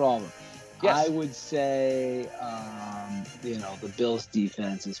ranking for all of them. Yes. I would say, the Bills'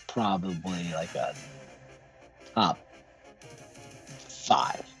 defense is probably like a top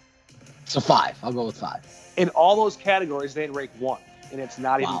 5. So 5. I'll go with 5. In all those categories, they rank 1, and it's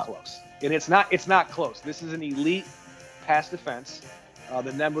not even close. And it's not close. This is an elite pass defense.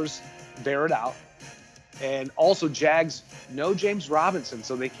 The numbers bear it out. And also, Jags, no James Robinson,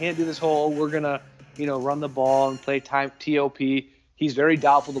 so they can't do this whole, we're going to, run the ball and play TOP. He's very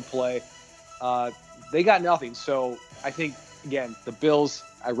doubtful to play. They got nothing. So I think, again, the Bills,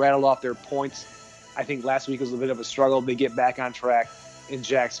 I rattled off their points. I think last week was a bit of a struggle. They get back on track in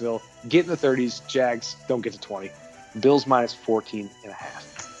Jacksonville. Get in the 30s. Jags don't get to 20. Bills minus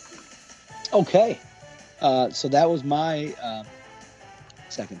 14.5. Okay. So that was my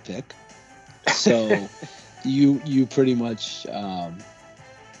second pick. So you pretty much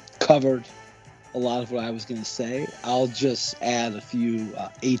covered a lot of what I was going to say. I'll just add a few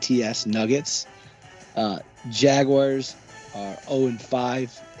ATS nuggets. Jaguars are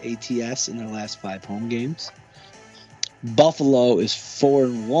 0-5 ATS in their last 5 home games. Buffalo is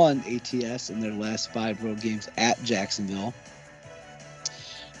 4-1 ATS in their last 5 road games at Jacksonville.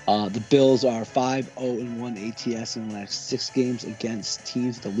 The Bills are 5-0-1 ATS in the last 6 games against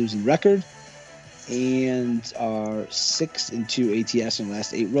teams with a losing record, and are 6-2 ATS in the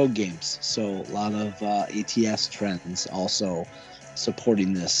last 8 road games. So a lot of ATS trends also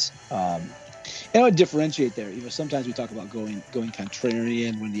supporting this. And I would differentiate there. Sometimes we talk about going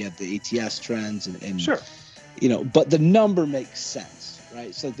contrarian when you have the ATS trends and sure. But the number makes sense,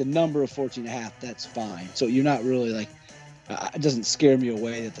 right? So like the number of 14.5, that's fine. So you're not really like, it doesn't scare me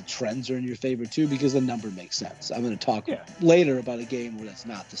away that the trends are in your favor too, because the number makes sense. I'm going to talk later about a game where that's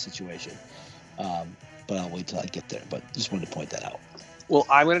not the situation. But I'll wait till I get there. But just wanted to point that out. Well,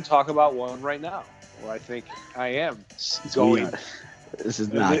 I'm going to talk about one right now where I think I am going. This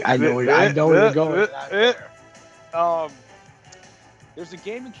is not. I know where you're going. There's a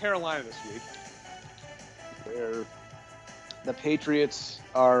game in Carolina this week where the Patriots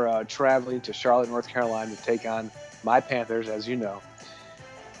are traveling to Charlotte, North Carolina to take on my Panthers, as you know.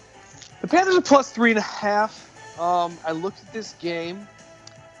 The Panthers are plus 3.5. I looked at this game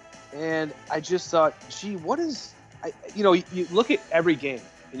and I just thought, gee, what is, you look at every game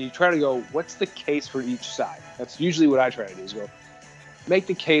and you try to go, what's the case for each side? That's usually what I try to do, is go, make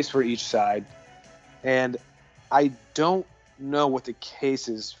the case for each side. And I don't know what the case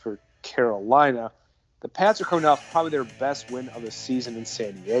is for Carolina. The Pats are coming off probably their best win of the season in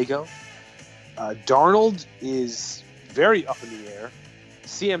San Diego. Darnold is very up in the air.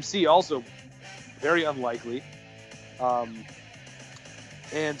 CMC also very unlikely.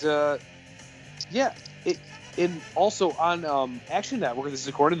 Also on Action Network, this is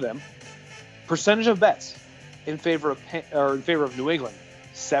according to them, percentage of bets in favor of New England,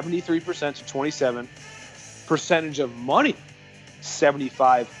 73% to 27. Percentage of money,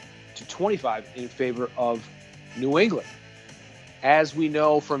 75 to 25 in favor of New England. As we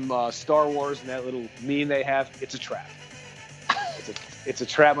know from Star Wars and that little meme they have, it's a trap. It's a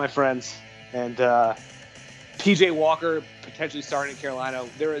trap, my friends. And PJ Walker potentially starting in Carolina.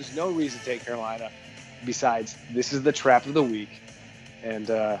 There is no reason to take Carolina besides this is the trap of the week. And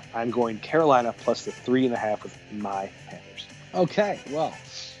I'm going Carolina plus the 3.5 with my Panthers. Okay, well,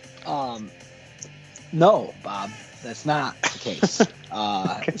 no, Bob, that's not the case.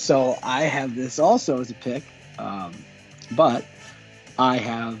 So I have this also as a pick, but I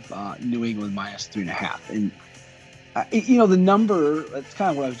have New England minus 3.5. And, the number, that's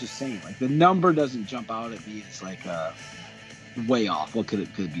kind of what I was just saying. Like, the number doesn't jump out at me. It's like way off. What could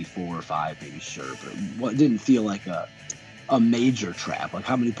it be, 4 or 5, maybe, sure. But what didn't feel like a major trap. Like,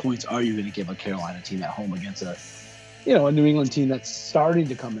 how many points are you going to give a Carolina team at home against a New England team that's starting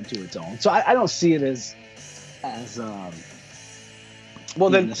to come into its own? So I don't see it as well,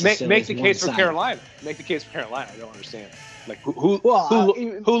 then make the case for Carolina. Make the case for Carolina. I don't understand. Like who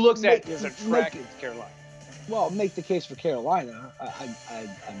looks at it as a track in Carolina? Well, make the case for Carolina.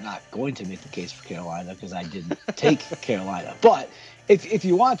 I'm not going to make the case for Carolina because I didn't take Carolina. But if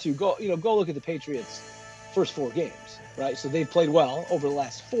you want to go look at the Patriots' first 4 games, right? So they've played well over the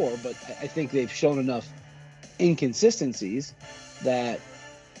last 4, but I think they've shown enough inconsistencies that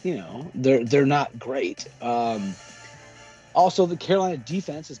they're not great. Also, the Carolina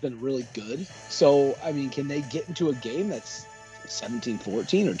defense has been really good. So, I mean, can they get into a game that's 17-14 or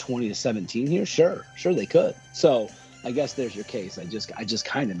 20-17 here? Sure they could. So, I guess there's your case. I just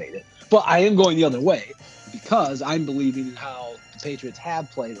kind of made it. But I am going the other way because I'm believing in how the Patriots have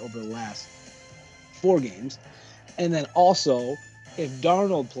played over the last 4 games. And then also, if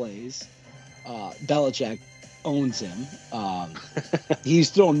Darnold plays, Belichick owns him.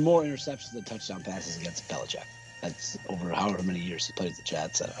 He's thrown more interceptions than touchdown passes against Belichick. That's over however many years he played with the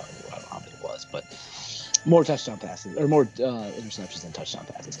Jets. I don't know how many it was, but more touchdown passes or more interceptions than touchdown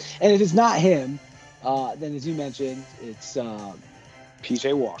passes. And if it's not him, then as you mentioned, it's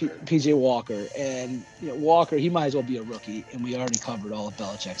PJ Walker. PJ Walker. And Walker, he might as well be a rookie. And we already covered all of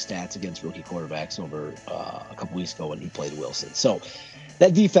Belichick's stats against rookie quarterbacks over a couple weeks ago when he played Wilson. So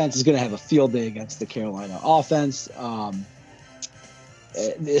that defense is going to have a field day against the Carolina offense.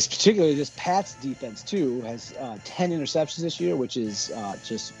 This Pats defense too has 10 interceptions this year, which is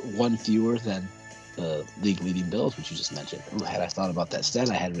just one fewer than the league leading Bills, which you just mentioned. Ooh, had I thought about that stat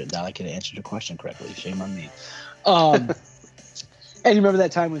I had written down, I could have answered your question correctly. Shame on me. And you remember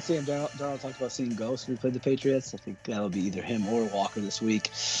that time when Sam Darnold talked about seeing ghosts when we played the Patriots? I think that'll be either him or Walker this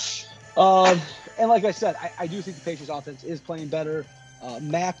week. And like I said, I do think the Patriots offense is playing better.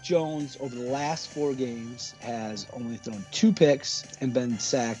 Mac Jones over the last 4 games has only thrown 2 picks and been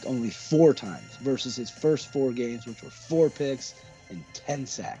sacked only 4 times versus his first 4 games, which were 4 picks and 10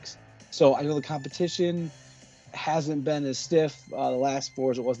 sacks. So I know the competition hasn't been as stiff the last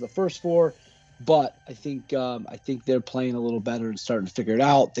 4 as it was the first 4, but I think they're playing a little better and starting to figure it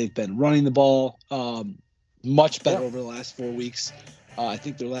out. They've been running the ball much better over the last 4 weeks. I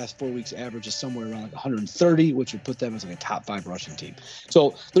think their last 4 weeks average is somewhere around like 130, which would put them as like a top 5 rushing team.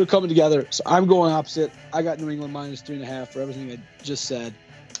 So they're coming together. So I'm going opposite. I got New England minus 3.5 for everything I just said,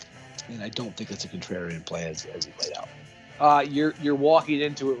 and I don't think it's a contrarian play as you laid out. You're walking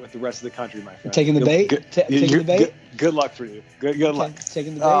into it with the rest of the country, my friend. Taking the bait. Taking the bait. Good luck for you. Good luck.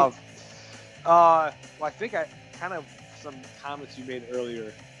 Taking the bait. Well, I think I kind of some comments you made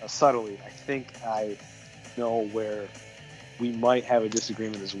earlier subtly. I think I know where we might have a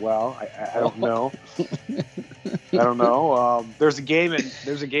disagreement as well. I don't know. I don't know. There's a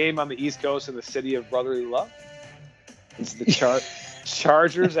game on the East Coast in the city of brotherly love. It's the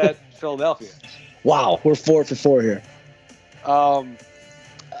Chargers at Philadelphia. Wow, we're 4 for 4 here. I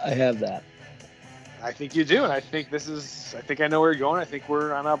have that. I think you do, and I think I know where you're going. I think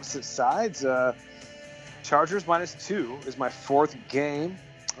we're on opposite sides. Chargers -2 is my 4th game.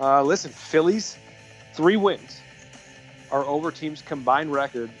 Listen, Phillies 3 wins are over teams' combined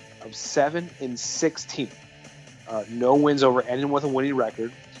record of 7-16. No wins over anyone with a winning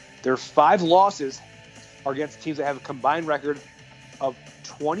record. Their 5 losses are against teams that have a combined record of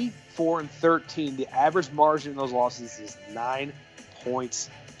 24-13. The average margin in those losses is 9 points.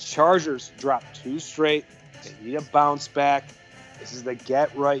 Chargers dropped 2 straight. They need a bounce back. This is the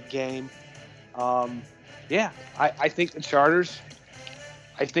get right game. I think the Chargers.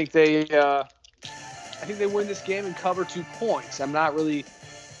 I think they win this game and cover 2 points. I'm not really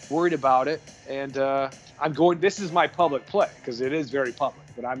worried about it, and I'm going. This is my public play because it is very public.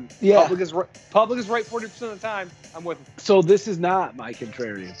 But public is right 40% of the time. I'm with them. So this is not my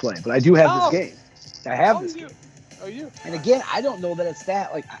contrarian play, but I do have this game. I have this game. Oh, you. And again, I don't know that it's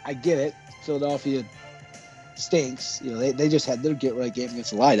that. Like I get it. Philadelphia stinks. They just had their get right game against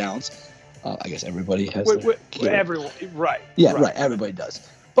the Lie Downs. I guess everybody has. Everyone, right? Yeah, right. Everybody does.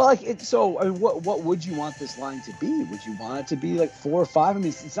 But what would you want this line to be? Would you want it to be like 4 or 5? I mean,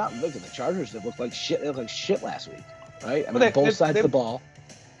 it's not. Look at the Chargers. They looked like shit. They looked like shit last week, right? I mean, both sides of the ball.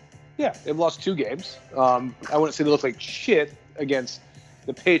 Yeah, they've lost 2 games. I wouldn't say they looked like shit against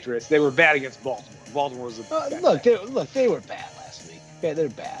the Patriots. They were bad against Baltimore. Baltimore was they were bad last week. Yeah, they're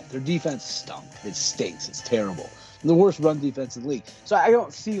bad. Their defense stunk. It stinks. It's terrible. The worst run defense in the league. So I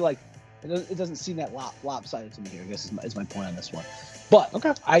don't see it doesn't seem that lopsided to me here. I guess is my point on this one. But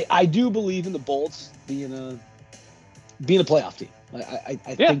okay. I do believe in the Bolts being a playoff team. I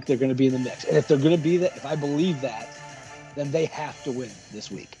think they're going to be in the mix. And if they're going to be that, if I believe that, then they have to win this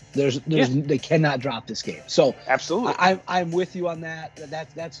week. They cannot drop this game. So absolutely, I'm with you on that.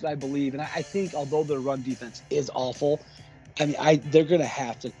 That's what I believe. And I think although their run defense is awful, I mean they're going to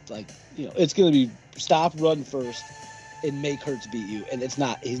have to it's going to be stop run first and make Hurts beat you. And he's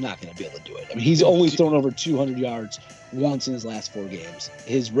not going to be able to do it. I mean he's only thrown over 200 yards once in his last 4 games.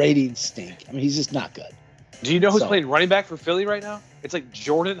 His ratings stink. I mean he's just not good. Do you know who's playing running back for Philly right now? It's like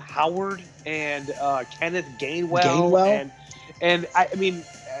Jordan Howard and Kenneth Gainwell. And I mean,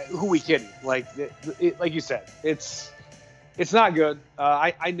 who are we kidding? Like you said, it's not good.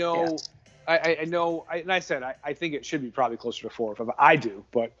 I know. Yeah. I know. I said I think it should be probably closer to 4 or 5. I do,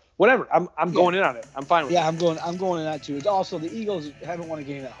 but whatever. I'm going in on it. I'm fine with it. Yeah, I'm going in on that too. Also, the Eagles haven't won a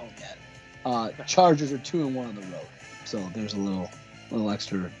game at home yet. Chargers are 2-1 on the road, so there's a little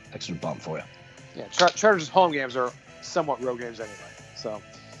extra bump for you. Yeah, Chargers home games are somewhat road games anyway. So,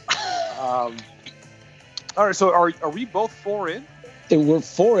 all right. So are we both 4 in? And we're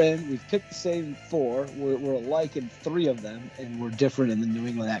 4 in. We've picked the same 4. We're alike in 3 of them, and we're different in the New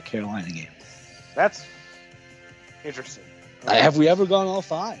England at Carolina game. That's interesting. Have we ever gone all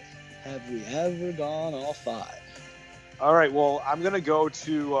 5? have we ever gone all 5? All right, well, I'm going to go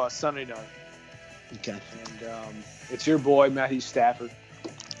to Sunday night. Okay. And it's your boy, Matthew Stafford.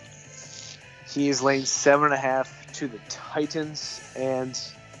 He is laying 7.5 to the Titans. And,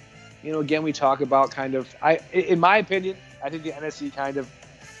 again, we talk about in my opinion, I think the NFC kind of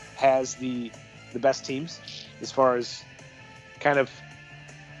has the best teams as far as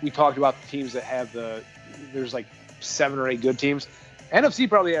we talked about the teams that have there's like 7 or 8 good teams. NFC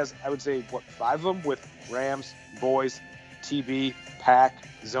probably has, I would say, 5 of them with Rams, Boys, TB, Pack,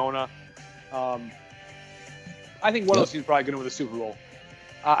 Zona. I think one of those teams is probably going to win the Super Bowl.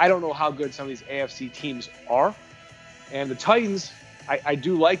 I don't know how good some of these AFC teams are. And the Titans, I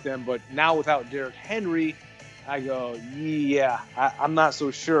do like them, but now without Derrick Henry, I go, I'm not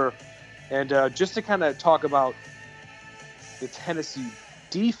so sure. And just to kind of talk about the Tennessee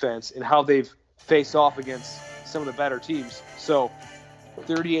defense and how they've faced off against some of the better teams. So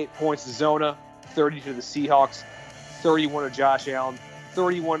 38 points to Zona, 30 to the Seahawks, 31 to Josh Allen,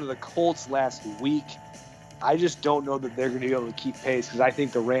 31 to the Colts last week. I just don't know that they're going to be able to keep pace because I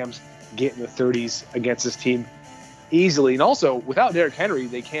think the Rams get in the 30s against this team easily. And also, without Derrick Henry,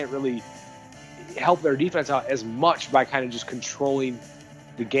 they can't really help their defense out as much by kind of just controlling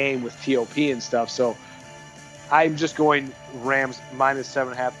the game with TOP and stuff. So I'm just going Rams minus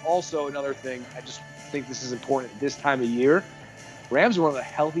 7.5. Also, another thing, I just think this is important at this time of year. Rams are one of the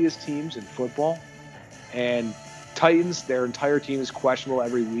healthiest teams in football. And Titans, their entire team is questionable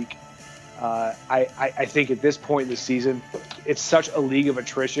every week. I think at this point in the season, it's such a league of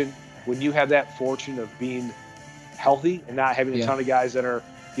attrition. When you have that fortune of being healthy and not having a ton of guys that are,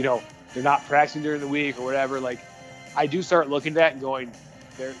 they're not practicing during the week or whatever, like I do start looking at that and going,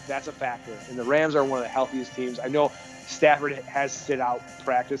 that's a factor. And the Rams are one of the healthiest teams. I know Stafford has sit out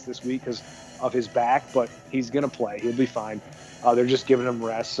practice this week because of his back, but he's going to play. He'll be fine. They're just giving him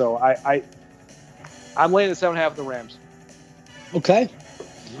rest. So I'm laying at 7.5 with the Rams. Okay.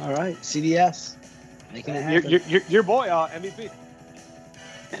 All right. CDS. Making it happen. Your boy, MVP.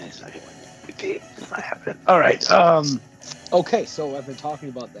 It's not MVP. It's not happening. All right. Okay. So I've been talking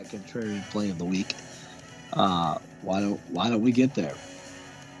about that contrarian play of the week. Why don't we get there?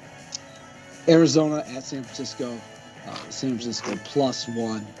 Arizona at San Francisco. San Francisco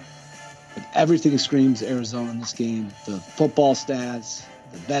 +1. But everything screams Arizona in this game. The football stats,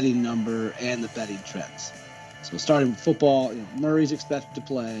 the betting number, and the betting trends. So starting with football, Murray's expected to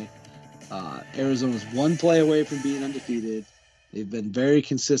play. Arizona's 1 play away from being undefeated. They've been very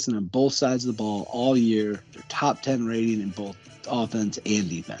consistent on both sides of the ball all year. They're top 10 rating in both offense and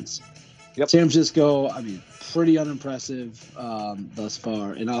defense. Yep. San Francisco, pretty unimpressive thus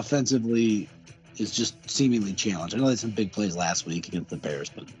far, and offensively is just seemingly challenged. I know they had some big plays last week against the Bears,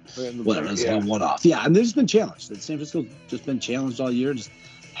 but whatever, it's a one-off. Yeah, and they've just been challenged. San Francisco's just been challenged all year, just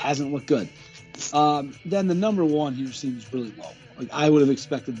hasn't looked good. Then the number 1 here seems really low. Like I would have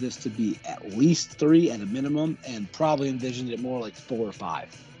expected this to be at least 3 at a minimum, and probably envisioned it more like 4 or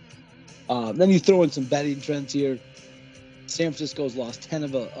 5. Then you throw in some betting trends here. San Francisco's lost 10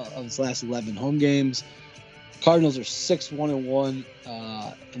 of its last 11 home games. Cardinals are 6-1-1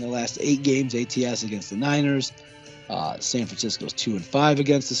 in the last 8 games ATS against the Niners. San Francisco's 2-5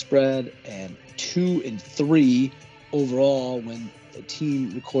 against the spread, and 2-3 overall when the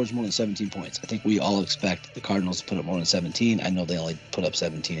team records more than 17 points. I think we all expect the Cardinals to put up more than 17. I know they only put up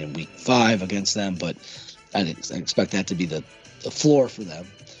 17 in week 5 against them, but I expect that to be the floor for them.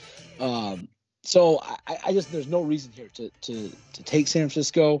 So I just, there's no reason here to take San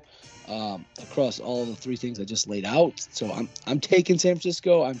Francisco across all the 3 things I just laid out. So I'm taking San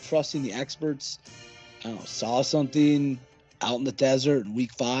Francisco. I'm trusting the experts. I don't know, saw something out in the desert in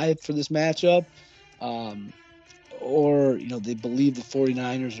week 5 for this matchup. Or, they believe the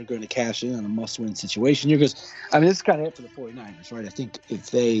 49ers are going to cash in on a must-win situation here. Because, this is kind of it for the 49ers, right? I think if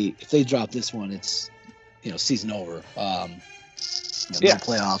they drop this one, it's, season over. No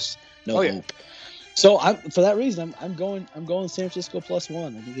playoffs, no hope. Yeah. So for that reason, I'm going San Francisco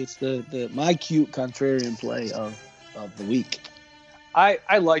 +1. I think it's my cute contrarian play of the week. I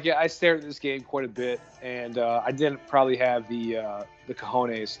like it. I stared at this game quite a bit, and I didn't probably have the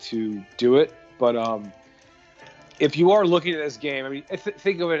cojones to do it. But if you are looking at this game,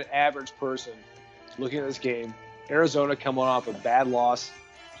 think of an average person looking at this game. Arizona coming off a bad loss.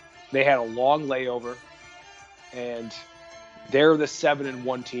 They had a long layover, and they're the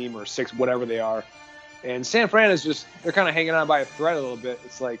 7-1 team or 6, whatever they are. And San Fran is they're kind of hanging on by a thread a little bit.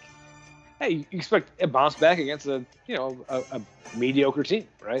 It's like, hey, you expect a bounce back against a mediocre team,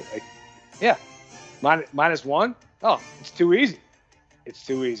 right? Like, yeah, -1. Oh, it's too easy. It's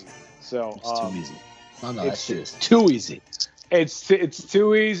too easy. So it's too easy. Oh, no, that shit is too easy. It's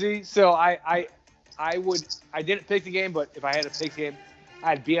too easy. So I didn't pick the game, but if I had to pick the game,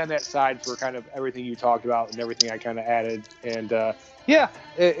 I'd be on that side for kind of everything you talked about and everything I kind of added. And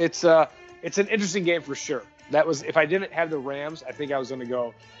it's an interesting game for sure. That was, if I didn't have the Rams, I think I was going to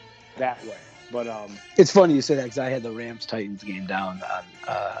go that way. But it's funny you say that because I had the Rams Titans game down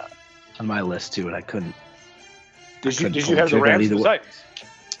on my list too, and I couldn't. Did you have the Rams or the Titans?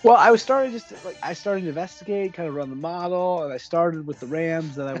 Well, I started to investigate, kind of run the model, and I started with the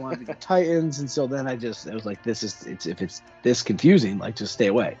Rams, then I wanted to get Titans, and so then it was like, if it's this confusing, like, just stay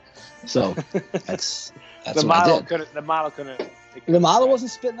away. So that's the model couldn't. The model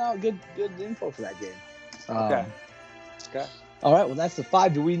wasn't spitting out good info for that game. Okay. All right. Well, that's the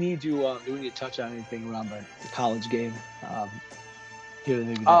 5. Do we need to touch on anything around the college game? Here,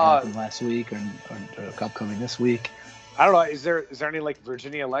 maybe that happened last week or upcoming this week. I don't know. Is there any like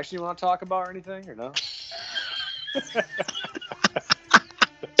Virginia election you want to talk about or anything, or no?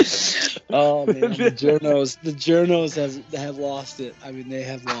 Oh man, the journos have lost it. I mean, they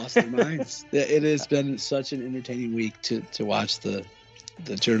have lost their minds. It has been such an entertaining week to watch the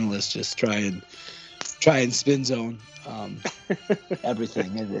journalists just try and spin zone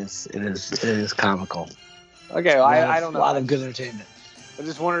everything. It is comical. Okay, well, I don't know. A lot of good entertainment. I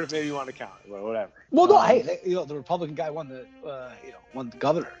just wondered if maybe you want to count it. Well, whatever. Well, no, the Republican guy won the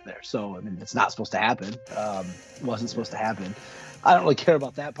governor there, so I mean, it's not supposed to happen. Wasn't supposed to happen. I don't really care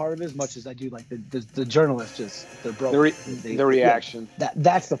about that part of it as much as I do like the journalists they're broke. The reaction.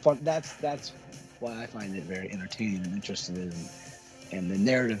 That's the fun. That's why I find it very entertaining and interesting, and the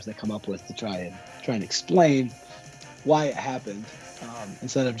narratives they come up with to try and explain why it happened,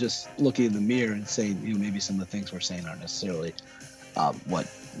 instead of just looking in the mirror and saying, maybe some of the things we're saying aren't necessarily what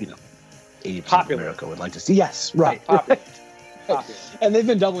 80% of America would like to see. Yes, right. Popular. And they've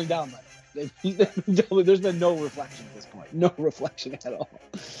been doubling down. There's been no reflection at this point. No reflection at all.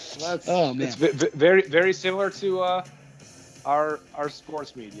 Oh man, it's very very similar to our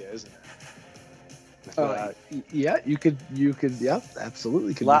sports media, isn't it? Yeah, you could. Yep,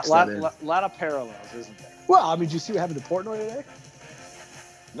 absolutely. Lot of parallels, isn't there? Well, I mean, did you see what happened to Portnoy today?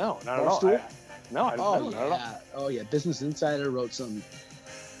 No, not at all. Not at all. Oh yeah, Business Insider wrote some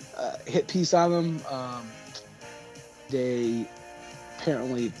hit piece on him. They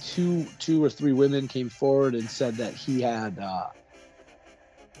apparently two or three women came forward and said that he had, I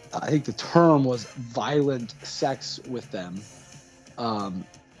think the term was violent sex with them, and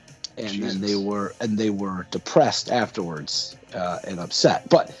Jesus. then they were depressed afterwards and upset.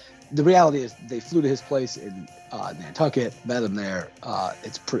 But the reality is, they flew to his place in Nantucket, met him there.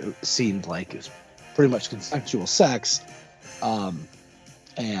 Seemed like it was pretty much consensual sex,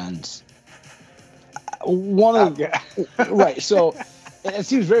 and one of right. So it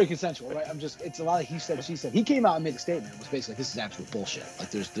seems very consensual, right? It's a lot of he said, she said. He came out and made a statement. It was basically, this is absolute bullshit. Like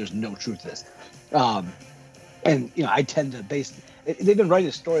there's no truth to this. And I tend to base. They've been writing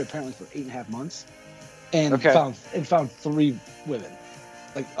a story apparently for 8.5 months, and found 3 women.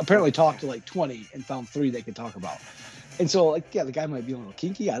 Like apparently talked to like 20 and found 3 they could talk about. And so the guy might be a little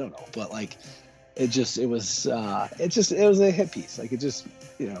kinky. I don't know, but it was a hit piece. Like it just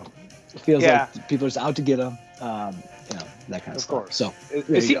it feels like people are just out to get him. That kind of stuff. Course. So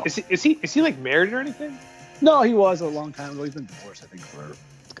is he like married or anything? No, he was a long time ago. He's been divorced, I think, for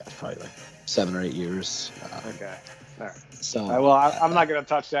probably like 7 or 8 years. Okay. All right. So I'm not gonna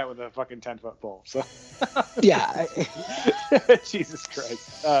touch that with a fucking 10-foot pole. So yeah. Jesus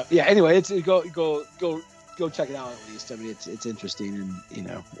Christ. Anyway, it's go check it out at least. I mean, it's interesting,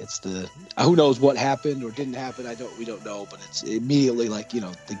 and it's the who knows what happened or didn't happen. We don't know, but it's immediately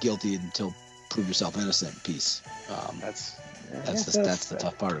the guilty until prove yourself innocent piece. That's the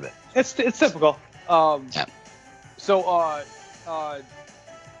tough part of it. It's typical. Yeah. So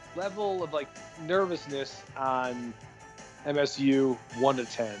level of nervousness on MSU 1 to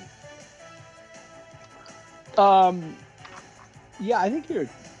 10. Yeah, I think you're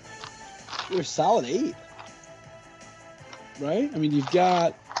a solid 8. Right? I mean, you've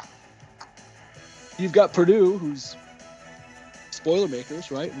got Purdue, who's spoiler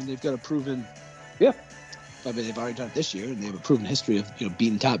makers, right? I mean, they've got a proven, I mean, they've already done it this year, and they have a proven history of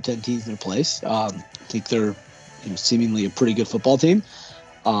beating top 10 teams in their place. I think they're seemingly a pretty good football team.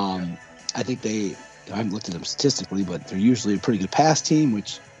 I think I haven't looked at them statistically, but they're usually a pretty good pass team,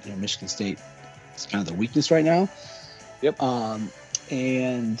 which Michigan State is kind of their weakness right now. Yep.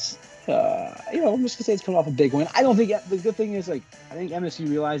 Michigan State's coming off a big win. I don't think the good thing is I think MSU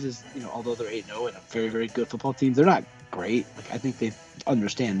realizes although they're 8-0 and a very very good football team, they're not great. I think they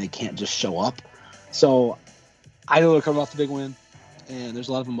understand they can't just show up. So I know they're coming off the big win, and there's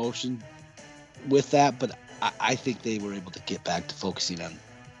a lot of emotion with that. But I think they were able to get back to focusing on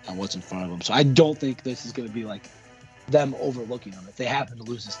what's in front of them. So I don't think this is going to be like them overlooking them. If they happen to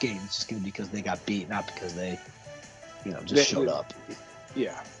lose this game, it's just going to be because they got beat, not because they, just showed up.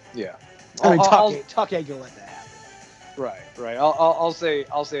 Yeah. I mean, Tuck ain't gonna let that happen. Right. I'll say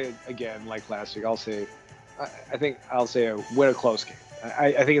again, like last week. I think I'll say win a close game.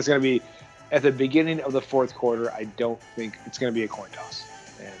 I think it's going to be at the beginning of the fourth quarter. I don't think it's going to be a coin toss,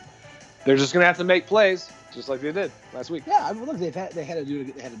 and they're just going to have to make plays, just like they did last week. Yeah, I mean, look, they had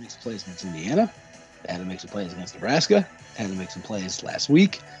to make some plays against Indiana. They had to make some plays against Nebraska. They had to make some plays last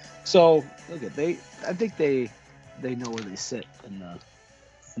week. So look at I think they know where they sit in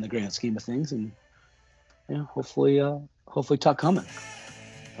the grand scheme of things, and hopefully Tuck coming.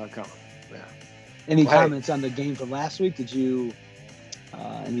 Yeah. Any comments on the game from last week? Did you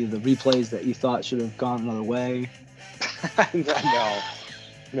any of the replays that you thought should have gone another way? No.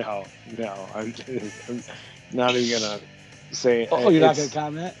 I'm not even gonna say. Oh, you're not gonna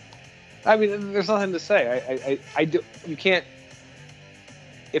comment? I mean, there's nothing to say. I do. You can't.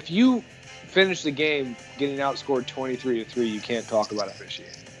 If you finish the game getting outscored 23-3, you can't talk about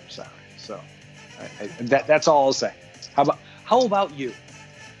officiating. Sorry. So that's all I'll say. How about you?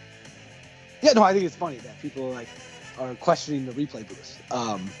 Yeah, no, I think it's funny that people are questioning the replay booth,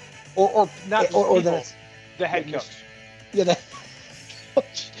 or not, or that it's the head coach. Yeah, the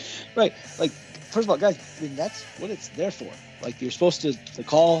coach. Right. Like, first of all, guys, I mean, that's what it's there for. Like, you're supposed to. The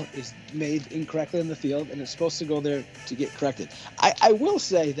call is made incorrectly in the field, and it's supposed to go there to get corrected. I will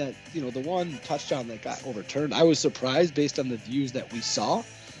say that the one touchdown that got overturned, I was surprised based on the views that we saw.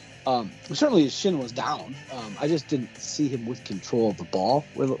 Certainly his shin was down. I just didn't see him with control of the ball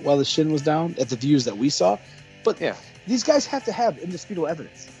while the shin was down at the views that we saw. But yeah, these guys have to have indisputable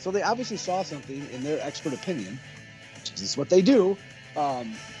evidence. So they obviously saw something in their expert opinion, which is what they do,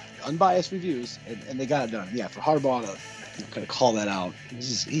 unbiased reviews, and they got it done. Yeah, for Harbaugh to kind of call that out,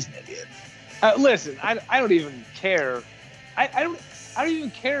 he's an idiot. Listen, I don't even care. I don't even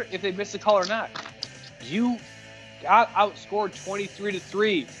care if they missed the call or not. You got outscored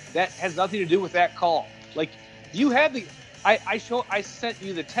 23-3. That has nothing to do with that call. Like, you had the I sent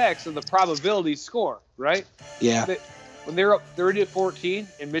you the text of the probability score, right? Yeah. When they were up 30-14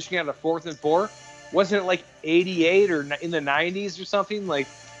 and Michigan had a 4th and 4, wasn't it like 88 or in the 90s or something? Like,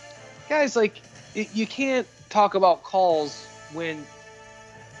 guys, you can't talk about calls when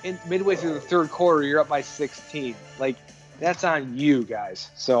midway through the third quarter you're up by 16. Like, that's on you guys.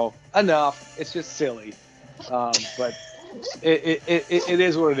 So enough. It's just silly. But it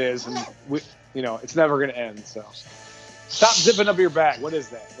is what it is, and it's never going to end. So stop zipping up your bag. What is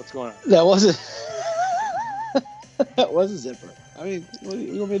that? What's going on? That wasn't a zipper. I mean, what do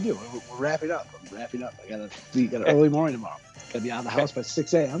you want me to do? We're wrapping up. I'm wrapping up. I got an early morning tomorrow. Got to be out of the house by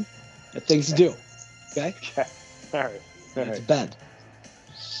 6 a.m. Got things to do. Okay. All right. It's bed.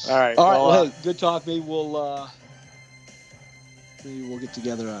 All right. Well, hey, good talk. Maybe we'll get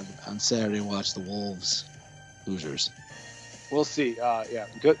together on Saturday and watch the Wolves Hoosiers. We'll see. Yeah.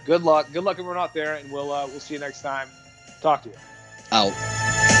 Good luck. Good luck everyone out there, and we'll see you next time. Talk to you. Out.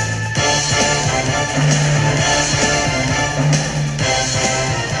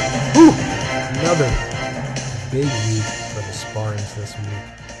 Whew. Another big week for the Spartans this week.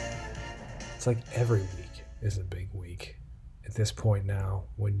 It's like every week is a big week at this point now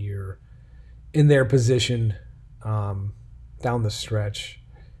when you're in their position down the stretch.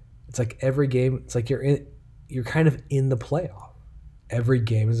 It's like every game, it's like you're kind of in the playoff. Every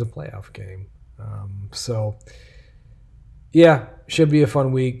game is a playoff game. So, yeah, should be a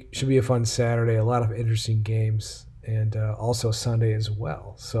fun week. Should be a fun Saturday. A lot of interesting games, and also Sunday as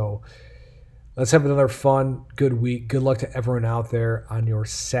well. So let's have another fun, good week. Good luck to everyone out there on your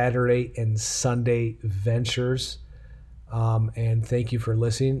Saturday and Sunday ventures. And thank you for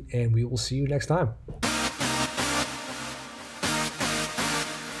listening, and we will see you next time.